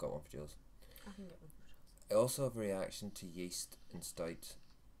 I haven't got one for Jules. I can get one for Jules. I also have a reaction to yeast and stout,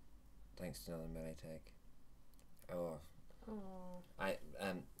 thanks to another mini take. Oh.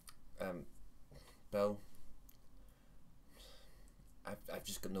 Bill, I've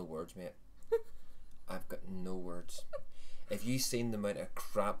just got no words, mate. I've got no words. If you've seen the amount of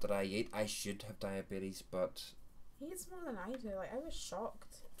crap that I eat, I should have diabetes, but He eats more than I do. Like I was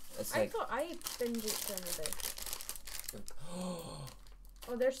shocked. it's I like thought I binge ate during the day. Oh,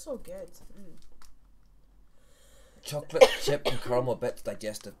 they're so good. chocolate chip and caramel bits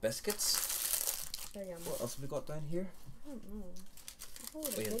digestive biscuits. They're yummy. What else have we got down here? I don't know. Oh,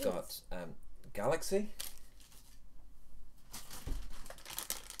 We have goodness. got Galaxy.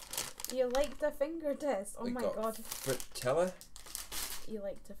 You like the finger test? Oh We my got god. Fruitella. You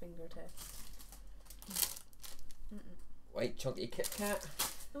like the finger test. White chunky Kit Kat.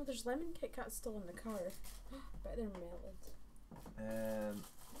 Oh, there's lemon Kit Kats still in the car. Bet they're melted.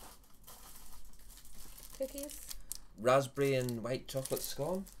 Cookies. Raspberry and white chocolate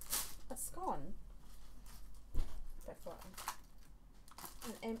scone. A scone. Bit flat.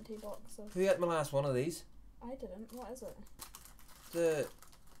 An empty box of. Who ate my last one of these? I didn't. What is it? The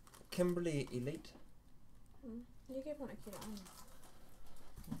Kimberly Elite. You gave one to Kieran.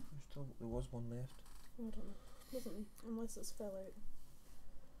 There was one left. I don't know. Wasn't me. Unless it's fell out.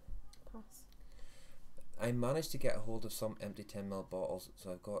 Pass. I managed to get a hold of some empty 10ml bottles,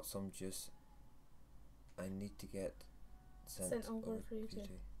 so I've got some juice. I need to get sent over for you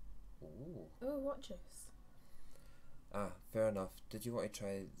too. Ooh. Oh, what juice? Ah, fair enough. Did you want to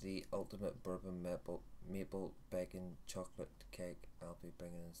try the ultimate bourbon maple bacon chocolate cake I'll be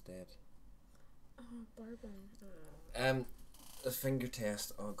bringing instead? Oh, bourbon. The finger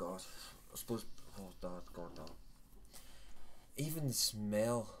test. Oh god. I suppose. Oh god, no. Even the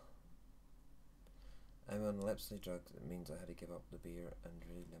smell. I'm on lipstick drug. That means I had to give up the beer and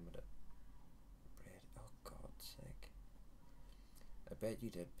really limit it. Bread. Oh God's sake. I bet you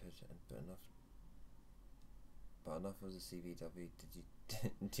did put enough. But enough of the CVW. Did you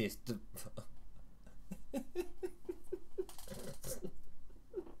taste the?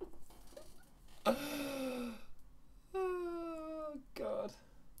 Oh God.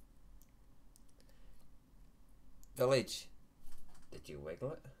 Village. Did you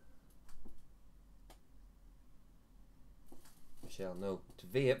wiggle it? Michelle, no. To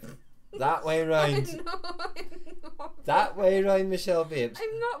vape. That way round. I'm not That way round, Michelle vapes.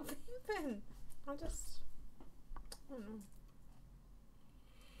 I'm not vaping. I don't know.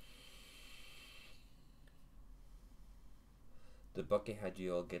 The bucky had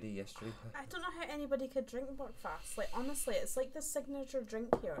you all giddy yesterday. I don't know how anybody could drink Buckfast. Like, honestly, it's like the signature drink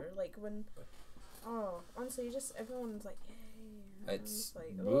here. Like, when... Oh, honestly, everyone's like, yay. And It's...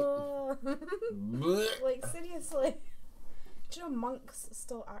 like, oh. Like, seriously. Do you know monks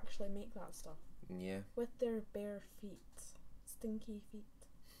still actually make that stuff? Yeah. With their bare feet. Stinky feet.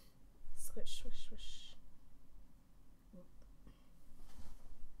 Squish, swish, swish.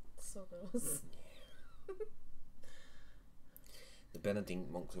 So gross. The Benedict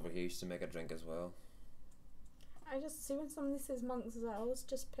monks over here used to make a drink as well. I just see when somebody says monks, I always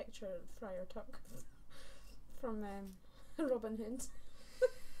just picture Friar Tuck from Robin Hood.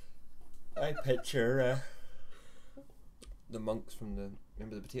 I picture the monks from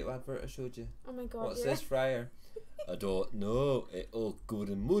remember the potato advert I showed you? Oh my god, What's yeah. this, Friar? I don't know. It'll go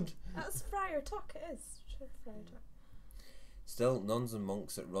in mud. That's Friar Tuck, it is. Sure, Friar Tuck. Still, nuns and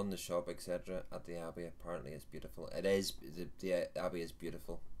monks that run the shop, etc. at the abbey, apparently it's beautiful. It is. The abbey is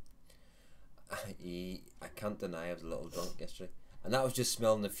beautiful. I can't deny I was a little drunk yesterday. And that was just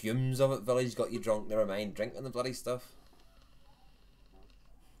smelling the fumes of it. Village got you drunk, never mind drinking the bloody stuff.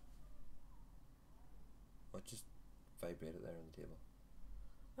 What just vibrated there on the table?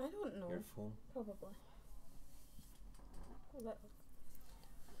 I don't know. Your phone? Probably. A little.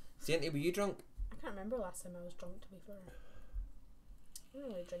 Sainty, were you drunk? I can't remember last time I was drunk, to be fair. I don't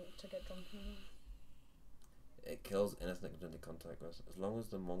really drink to get drunk anymore. It kills anything that comes into contact with us. As long as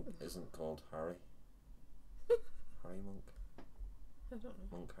the monk isn't called Harry. Harry Monk. I don't know.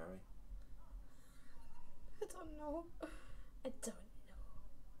 Monk Harry. I don't know. I don't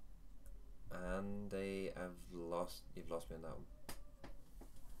know. And you've lost me on that one.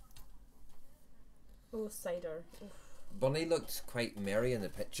 Oh, cider. Oof. Bunny looked quite merry in the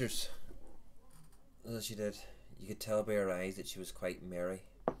pictures. As she did. You could tell by her eyes that she was quite merry.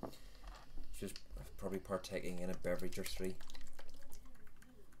 She was probably partaking in a beverage or three.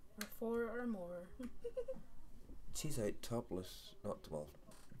 Or 4 or more. She's out topless. Not, well,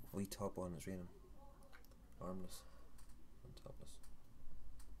 we top on, it's raining. Armless. And topless.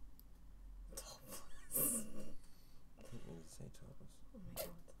 Topless. I think we need to say topless. Oh my god.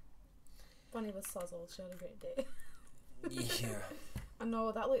 Bunny was suzzled. She had a great day. Yeah. I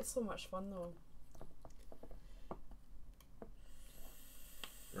know, that looked so much fun though.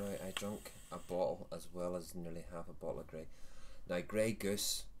 Right, I drank a bottle as well as nearly half a bottle of Grey. Now, Grey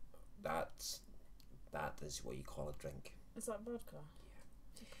Goose, that is what you call a drink. Is that vodka?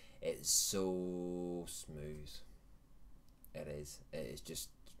 Yeah. It's so smooth. It is. It is just,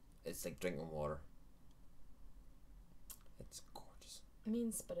 it's like drinking water. It's gorgeous.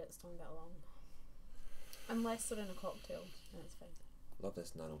 Mean spirits don't get along. Unless they're in a cocktail, then it's fine. Love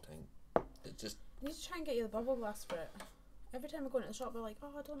this nano tank. It just... I need to try and get you the bubble glass for it. Every time I go into the shop, they're like,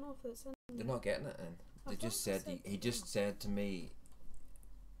 oh, I don't know if it's in. They're not getting it in. They just said, he just said to me,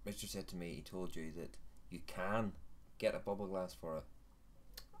 Richard said to me, he told you that you can get a bubble glass for it.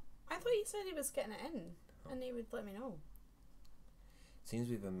 I thought he said he was getting it in, and he would let me know. Seems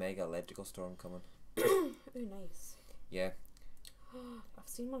we have a mega electrical storm coming. Ooh, nice. Yeah. I've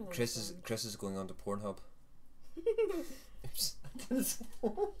seen one of those. Chris is going on to Pornhub. Oops.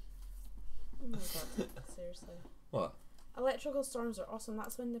 Oh my god, seriously. What? Electrical storms are awesome.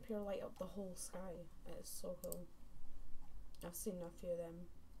 That's when they pure light up the whole sky. It's so cool. I've seen a few of them.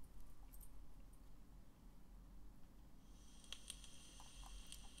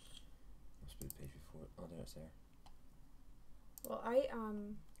 Must be the page before. Oh, there it's there. Well,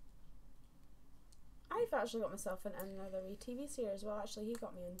 I've actually got myself in another wee TV series as well. Actually, he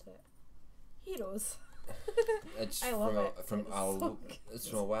got me into it. Heroes. It's I love it. It's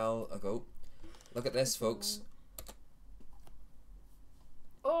from a while ago. Look at this, folks.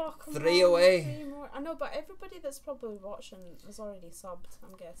 Oh, come 3 on, away. 3 more. I know, but everybody that's probably watching is already subbed,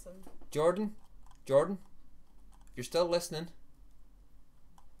 I'm guessing. Jordan, Jordan, if you're still listening,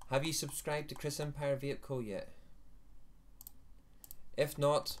 have you subscribed to Chris Empire Vape Co yet? If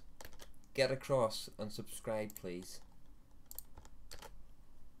not, get across and subscribe, please.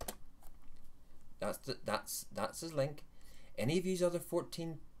 That's his link. Any of you other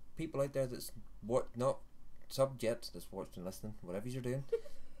 14 people out there that's not subbed yet, that's watched and listening, whatever you're doing,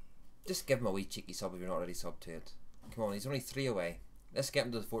 just give him a wee cheeky sub if you're not already subbed to it. Come on, he's only 3 away. Let's get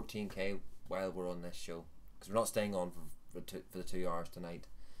him to the 14k while we're on this show, because we're not staying on for the 2 hours tonight.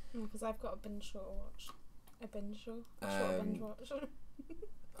 Because I've got a binge show to watch. A binge show? A show to binge watch.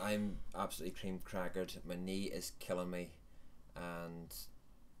 I'm absolutely cream crackered. My knee is killing me, and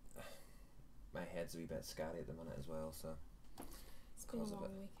my head's a wee bit scary at the minute as well. So it's been a long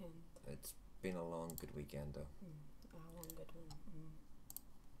weekend. It's been a long, good weekend though. A long, good one.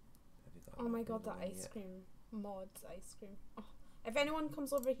 Have you got Oh my god, that ice cream. Mods ice cream. Oh. If anyone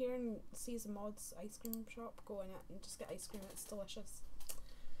comes over here and sees a Mods ice cream shop, go in it and just get ice cream. It's delicious.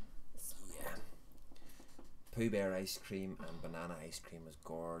 It's so good. Pooh Bear ice cream and banana ice cream was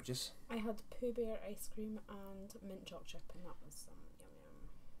gorgeous. I had Pooh Bear ice cream and mint choc chip, and that was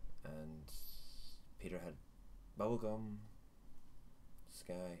yum. And Peter had bubblegum.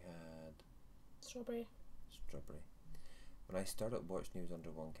 Sky had Strawberry. When I started watching, he was under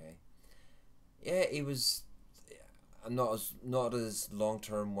 1k. Yeah, he was. I'm not as long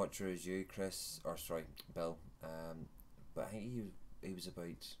term watcher as you, Chris, or sorry, Bill. But I think he was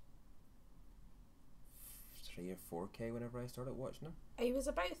about 3 or 4k whenever I started watching him. He was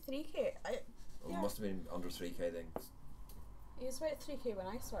about 3k. It must have been under 3k then. He was about 3k when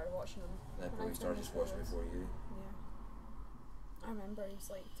I started watching him. I probably started just watching before you. Yeah. I remember he was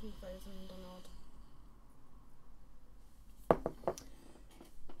like 3,000 and odd.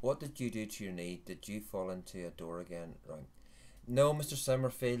 What did you do to your knee? Did you fall into a door again? Right. No, Mr.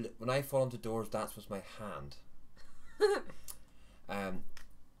 Summerfield. When I fall into doors, that was my hand. I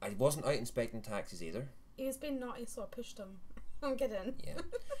wasn't out inspecting taxis either. He was being naughty, so I pushed him. I'm kidding. Yeah.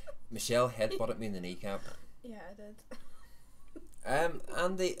 Michelle headbutted me in the kneecap. Yeah, I did.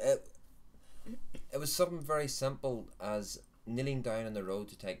 And it was something very simple as kneeling down on the road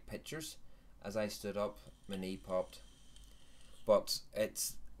to take pictures. As I stood up, my knee popped. But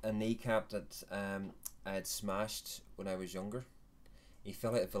it's a kneecap that I had smashed when I was younger. He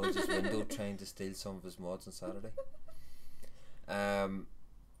fell out of Village's window trying to steal some of his mods on Saturday.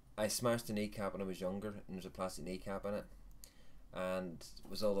 I smashed the kneecap when I was younger, and there's a plastic kneecap in it, and it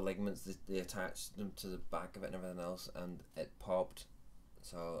was all the ligaments, they attached them to the back of it and everything else, and it popped.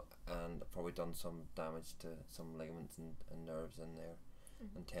 So, and I've probably done some damage to some ligaments and nerves in there,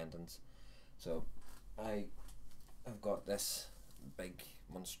 and tendons. So I've got this big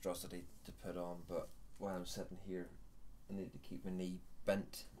monstrosity to put on, but while I'm sitting here I need to keep my knee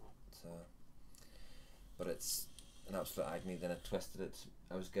bent, so but it's an absolute agony. Then I twisted it.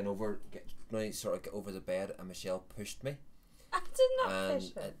 I was getting over the bed, and Michelle pushed me. I did not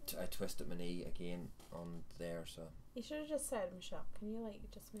push him. I twisted my knee again on there, so you should have just said, Michelle, can you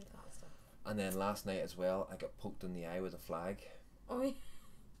just move that stuff? And then last night as well, I got poked in the eye with a flag. Oh yeah.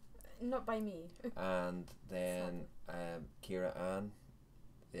 Not by me. And then Kira Ann,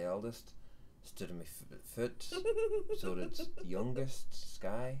 the eldest, stood on my foot. So did the youngest,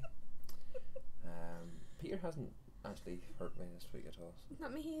 Sky. Peter hasn't actually hurt me this week at all. So.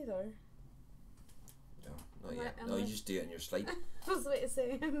 Not me either. No, not yet. No, you just do it in your sleep. I was about to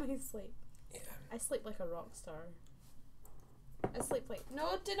say, in my sleep. Yeah. I sleep like a rock star. I sleep like...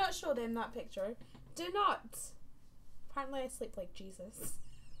 No, do not show them that picture. Do not. Apparently I sleep like Jesus.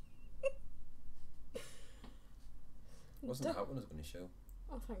 Wasn't that one I was going to show?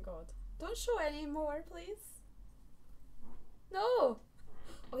 Oh, thank God. Don't show any more, please. No.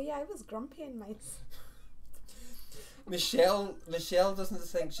 Oh yeah, I was grumpy in my... Michelle doesn't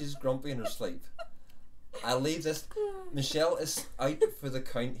think she's grumpy in her sleep. I'll leave this. Michelle is out for the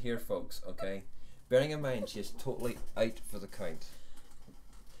count here, folks, okay? Bearing in mind, she is totally out for the count.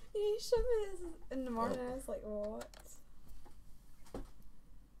 You showed me this in the morning, I was like, what?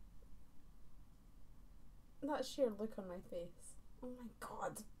 That sheer look on my face. Oh my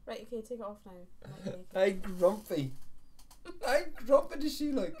God. Right, okay, take it off now. How grumpy. How grumpy does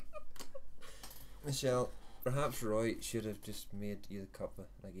she look? Michelle, perhaps Roy should have just made you the cuppa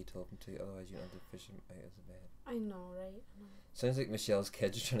like he told him to, otherwise you had to fish him out of the bed. I know, right? Sounds like Michelle's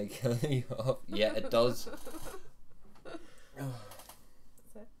kids are trying to kill you off. Yeah, it does. That's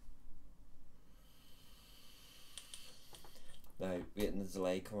it. Now, waiting the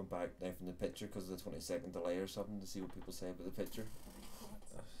delay coming back now from the picture because of the 20-second delay or something to see what people say about the picture.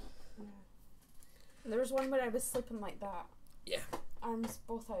 Yeah. There was one where I was sleeping like that. Yeah. Arms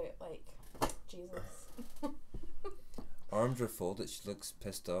both out, like Jesus. Arms are folded. She looks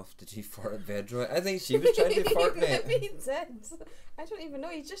pissed off. Did you fart at bed, right? I think she was trying to fart, mate. Maybe he did. I don't even know.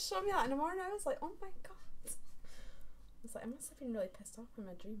 He just showed me that in the morning. I was like, oh my god. I was like, I must have been really pissed off in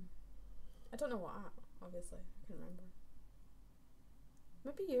my dream. I don't know what at, obviously. I can't remember.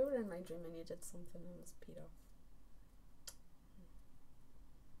 Maybe you were in my dream and you did something and was peed off.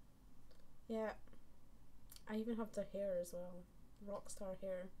 Yeah. I even have the hair as well. Rockstar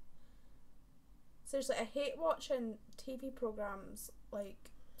hair. Seriously, I hate watching TV programs,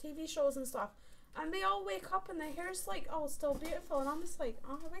 like TV shows and stuff, and they all wake up and their hair's like, oh, still beautiful, and I'm just like,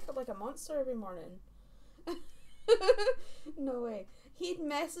 oh, I wake up like a monster every morning. No way. He'd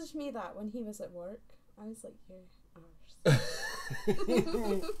messaged me that when he was at work. I was like, you're arse.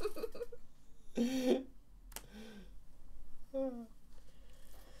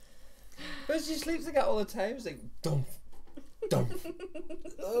 But she sleeps like that all the time. It's like, dump. Ugh,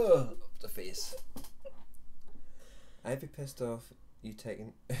 up the face. I'd be pissed off you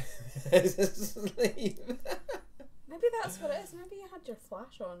taking sleep. Maybe that's what it is. Maybe you had your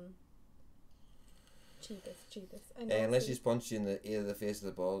flash on. Cheapest. Unless she's punched you in either the face or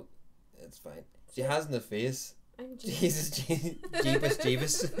the ball, it's fine. She has in the face. I'm Jesus,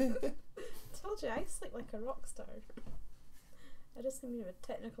 Jeebus. Told you, I sleep like a rock star. I just need a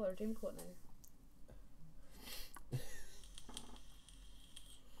Technicolor Dreamcoat now.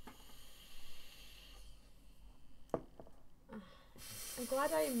 I'm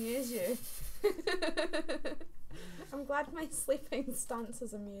glad I amuse you. I'm glad my sleeping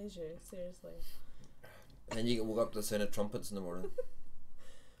stances amuse you, seriously. And then you get woke up to the sound of trumpets in the morning.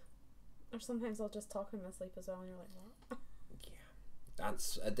 Or sometimes I'll just talk in my sleep as well and you're like, what? Yeah.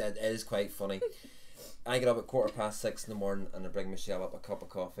 That is quite funny. I get up at 6:15 in the morning and I bring Michelle up a cup of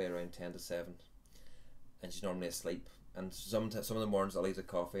coffee around 10 to 7. And she's normally asleep. And some of the mornings I'll eat the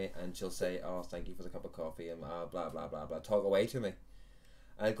coffee and she'll say, oh, thank you for the cup of coffee, and blah, blah, blah, blah, talk away to me.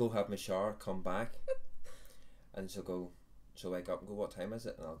 I'll go have my shower, come back, and she'll wake up and go, what time is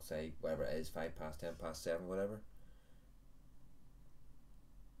it? And I'll say, whatever it is, 5 past, 10 past 7, whatever.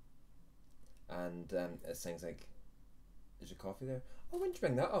 And it's things like, is your coffee there? Oh, when did you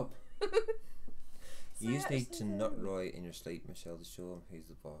bring that up? You just need to nut Roy in your sleep, Michelle, to show him who's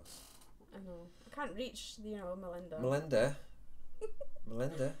the boss. I know. I can't reach, Melinda. Melinda?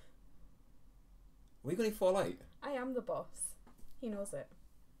 Are we going to fall out? I am the boss. He knows it.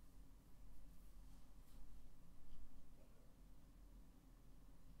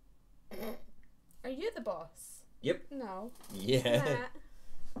 Are you the boss? Yep. No. Yeah. Nah.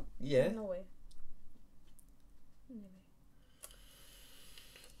 Yeah. No way.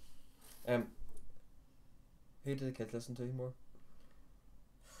 Anyway. Who do the kids listen to more?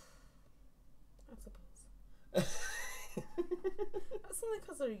 I suppose. That's only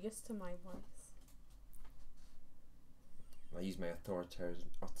because they're used to my voice. I use my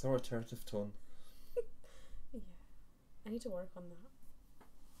authoritative tone. Yeah. I need to work on that.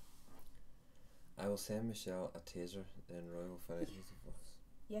 I will send Michelle a taser, then Roy will finish with the boss.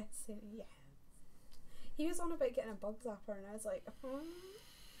 Yes, yeah. He was on about getting a bug zapper and I was like,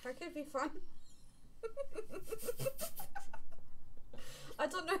 that could be fun. I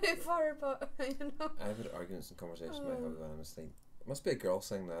don't know how far, but I've had arguments and conversations with my hubby when I'm asleep. It must be a girl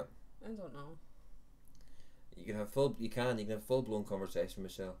saying that. I don't know. You can have full blown conversation,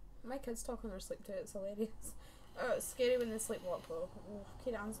 Michelle. My kids talk in their sleep too, it's hilarious. It's scary when they sleepwalk though.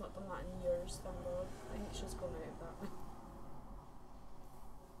 Kate Ann's not done that in years, thank God. I think she's gone out of that.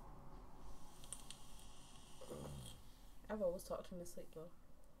 I've always talked in my sleep though.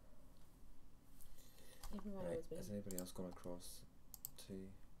 Even when I was baby. Is anybody else going across to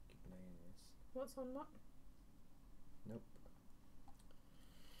keep an eye on this? What's on what? Nope.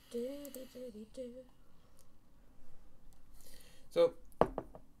 So,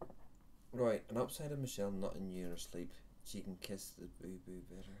 right, an upside of Michelle nutting you in her sleep. She can kiss the boo boo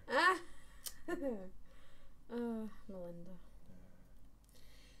better. Melinda.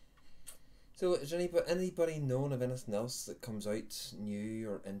 So, is there anybody known of anything else that comes out new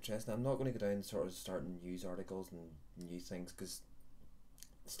or interesting? I'm not going to go down and sort of starting news articles and new things because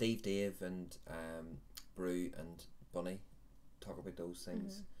Steve, Dave, and Brew and Bunny talk about those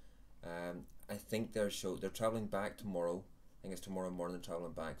things. I think they're travelling back tomorrow. I think it's tomorrow morning they're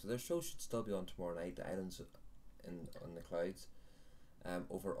travelling back. So their show should still be on tomorrow night. The Islands on the Clouds,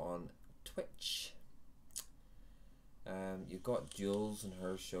 over on Twitch. You've got Jules and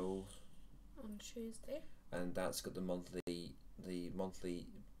her show on Tuesday, and that's got the monthly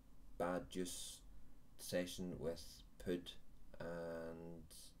bad juice session with Pud and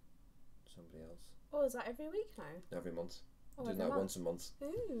somebody else. Oh, is that every week now? Every month. Oh, Doing that once a month.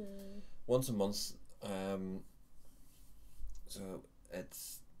 Ooh. once a month. So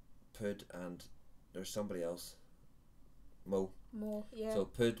it's Pud and there's somebody else. Mo. Yeah. So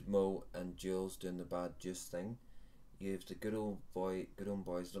Pud, Mo, and Jules doing the bad juice thing. You've the good old boys.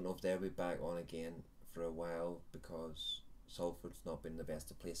 Don't know if they'll be back on again for a while because Salford's not been the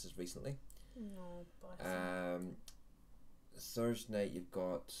best of places recently. No, bless Thursday night you've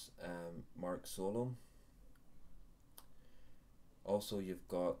got Mark Solom. Also you've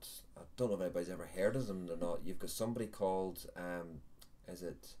got, I don't know if anybody's ever heard of them or not. You've got somebody called is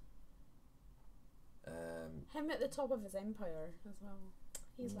it him at the top of his empire as well.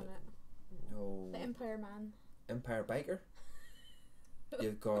 He's on it. No. The Empire Man. Empire Biker.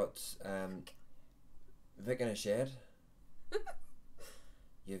 You've got Vic in a Shed.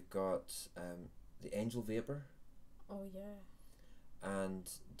 You've got the Angel Vapor. Oh yeah. And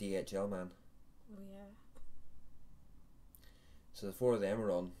DHL Man. Oh yeah. So the four of them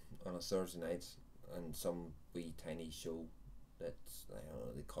are on a Thursday night, and some wee tiny show that's, I don't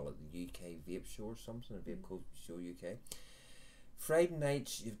know, they call it the UK Vape Show or something, a Vape Show UK. Friday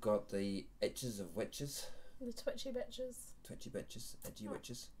night you've got the Itches of Witches. The Twitchy Bitches. Itchy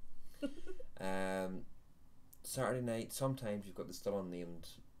witches. Saturday night sometimes you've got the still unnamed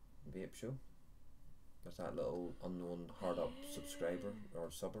Vape Show. There's that little unknown hard up subscriber or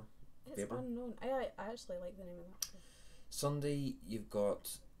subber. It's Vapor. unknown. I actually like the name of that show. Sunday you've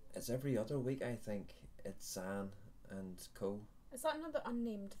got, it's every other week I think, it's Zan and Co. Is that another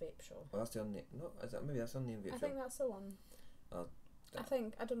unnamed vape show? Well, that's the unnamed, no, is that, maybe that's unnamed Vape I Show. think that's the one. Oh,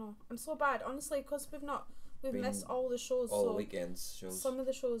 I don't know. I'm so bad, honestly, because we've Been missed all the shows. all so weekends shows. some of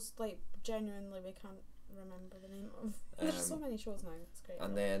the shows, like, genuinely we can't remember the name of. There's so many shows now. It's great.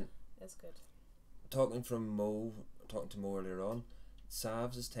 And then it's good. talking to Mo earlier on,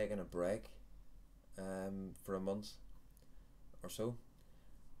 Savs is taking a break for a month or so,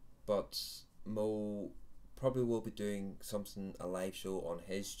 but Mo probably will be doing a live show on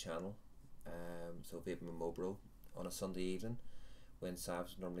his channel, so Vaping with Mo Bro, on a Sunday evening when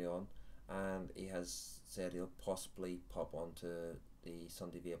Savs is normally on, and he has said he'll possibly pop onto the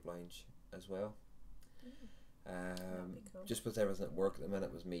Sunday Vape Lounge as well. That'd be cool. Just with everything at work at the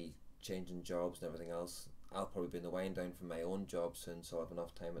minute, with me changing jobs and everything else, I'll probably be in the wind down from my own job soon, so I'll have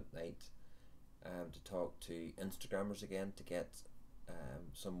enough time at night to talk to Instagrammers again, to get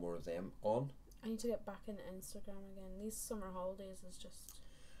some more of them on. I need to get back into Instagram again. These summer holidays is just...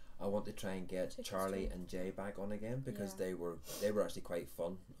 I want to try and get Charlie and Jay back on again, because they were actually quite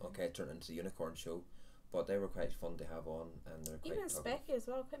fun. Okay, it turned into the unicorn show, but they were quite fun to have on, and they're quite even Specky as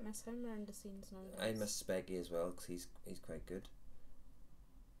well. I quite miss him around the scenes nowadays. I miss Specky as well, because he's quite good.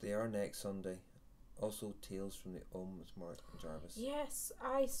 They are next Sunday. Also, Tales from the with Mark and Jarvis. Yes,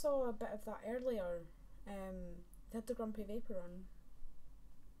 I saw a bit of that earlier. They had the Grumpy Vapor on.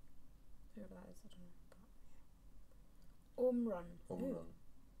 Whoever that is, I don't know. Run. Run.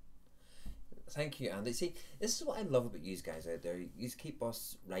 Thank you, Andy. See, this is what I love about you guys out there. You keep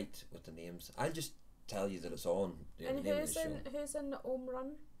us right with the names. I'll just tell you that it's on. And who's in the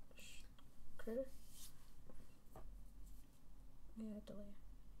Run crew? Yeah, delay.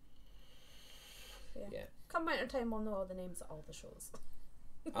 Yeah. Come winter time, we'll know all the names of all the shows.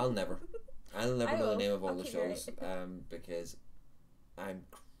 I'll never know the name of all I'll the keep shows, because I'm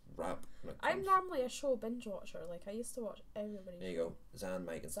crap. I'm normally a show binge watcher. Like, I used to watch everybody. There you go, Zan,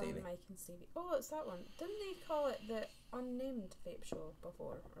 Mike, and Stevie. Mike and Stevie. Oh, it's that one. Didn't they call it the unnamed vape show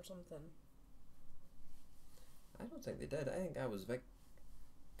before or something? I don't think they did. I think that was Vic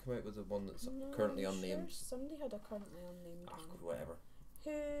come out with the one that's currently unnamed. Sure somebody had a currently unnamed one. Whatever.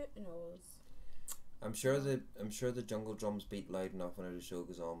 Who knows? I'm sure the Jungle Drums beat loud enough whenever the show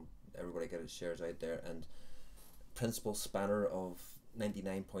goes on. Everybody get its shares out there, and principal spanner of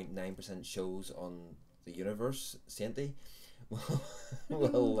 99.9% shows on the universe, Sainty,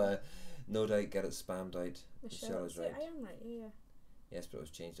 will no doubt get it spammed out. Michelle is right. I am right. Yeah. Yes, but it was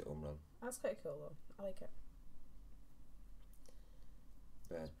changed to Home Run. That's quite cool though. I like it.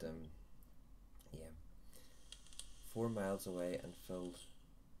 But yeah, 4 miles away and filled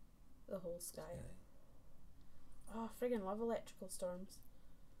the whole sky. Oh, friggin' love electrical storms.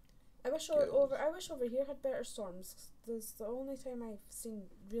 I wish over here had better storms. This is the only time I've seen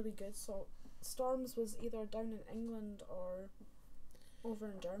really good storms was either down in England or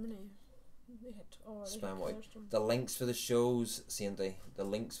over in Germany. Spam out the links for the shows, Sandy. The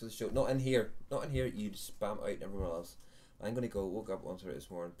links for the show. Not in here. You spam out everywhere else. I'm gonna go. Woke up once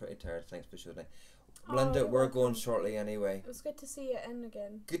this morning, pretty tired. Thanks for showing. Linda, we're going shortly anyway. It was good to see you in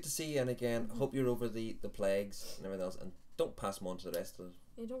again. Good to see you in again. Hope you're over the plagues and everything else, and don't pass them on to the rest of us.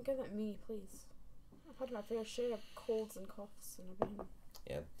 Yeah, don't give it me, please. I've had my fair share of colds and coughs and everything.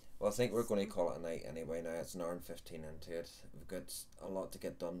 Yeah. Well, I think we're going to call it a night anyway now. It's an hour and 15 into it. We've got a lot to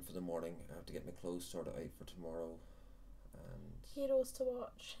get done for the morning. I have to get my clothes sorted out for tomorrow. And Heroes to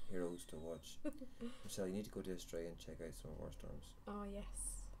watch. heroes to watch. Michelle, you need to go to Australia and check out some of our storms. Oh,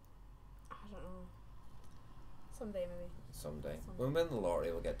 yes. I don't know. Someday, maybe. Someday. Someday. When we win the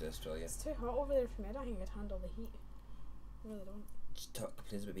lottery, we'll get to Australia. It's too hot over there for me. I don't think I could handle the heat. I really don't. Just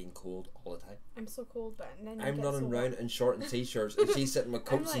complains about being cold all the time. I'm so cold, but then you I'm get running so around in short and t-shirts, and she's sitting with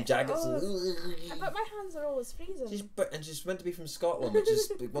coats like, and jackets. But my hands are always freezing. She's meant to be from Scotland, which is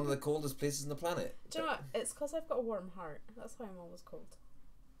one of the coldest places on the planet. Do you know what? It's because I've got a warm heart. That's why I'm always cold.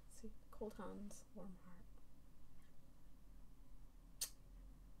 See, cold hands, warm heart.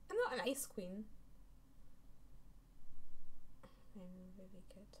 I'm not an ice queen. Maybe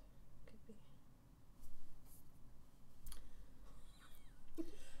could be.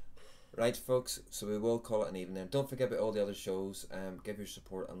 Right, folks, so we will call it an evening. Don't forget about all the other shows. Give your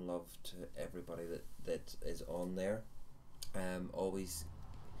support and love to everybody that is on there. Always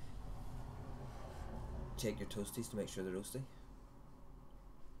check your toasties to make sure they're roasty.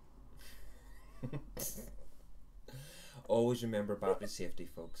 Always remember battery safety,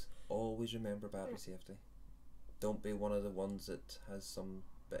 folks. Always remember battery safety. Don't be one of the ones that has some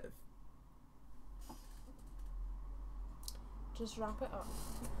bit of... Just wrap it up.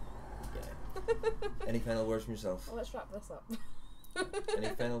 Yeah. Any final words from yourself? Well, let's wrap this up. Any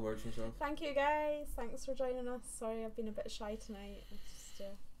final words from yourself? Thank you, guys. Thanks for joining us. Sorry I've been a bit shy tonight. It's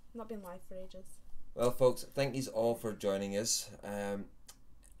just not been live for ages. Well, folks, thank you all for joining us.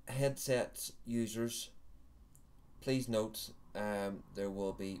 Headset users, please note there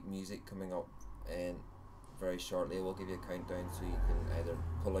will be music coming up and very shortly. We'll give you a countdown so you can either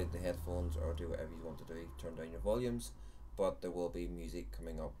pull out the headphones or do whatever you want to do. Turn down your volumes, but there will be music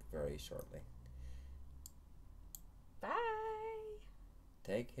coming up very shortly. Bye.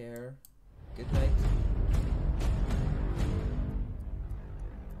 Take care. Good night.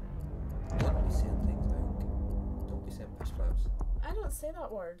 Don't be saying things like, don't be saying pish flaps. I don't say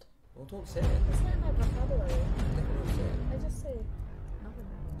that word. Well, don't say it. It's not in my vocabulary. Definitely don't say it. I just say nothing.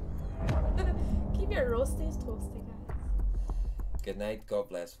 Keep your roasties toasty, guys. Good night. God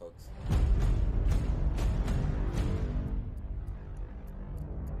bless, folks.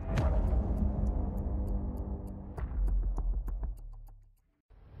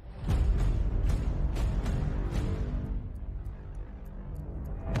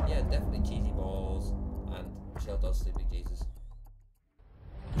 Yeah, definitely cheesy balls, and Michelle does sleep like Jesus.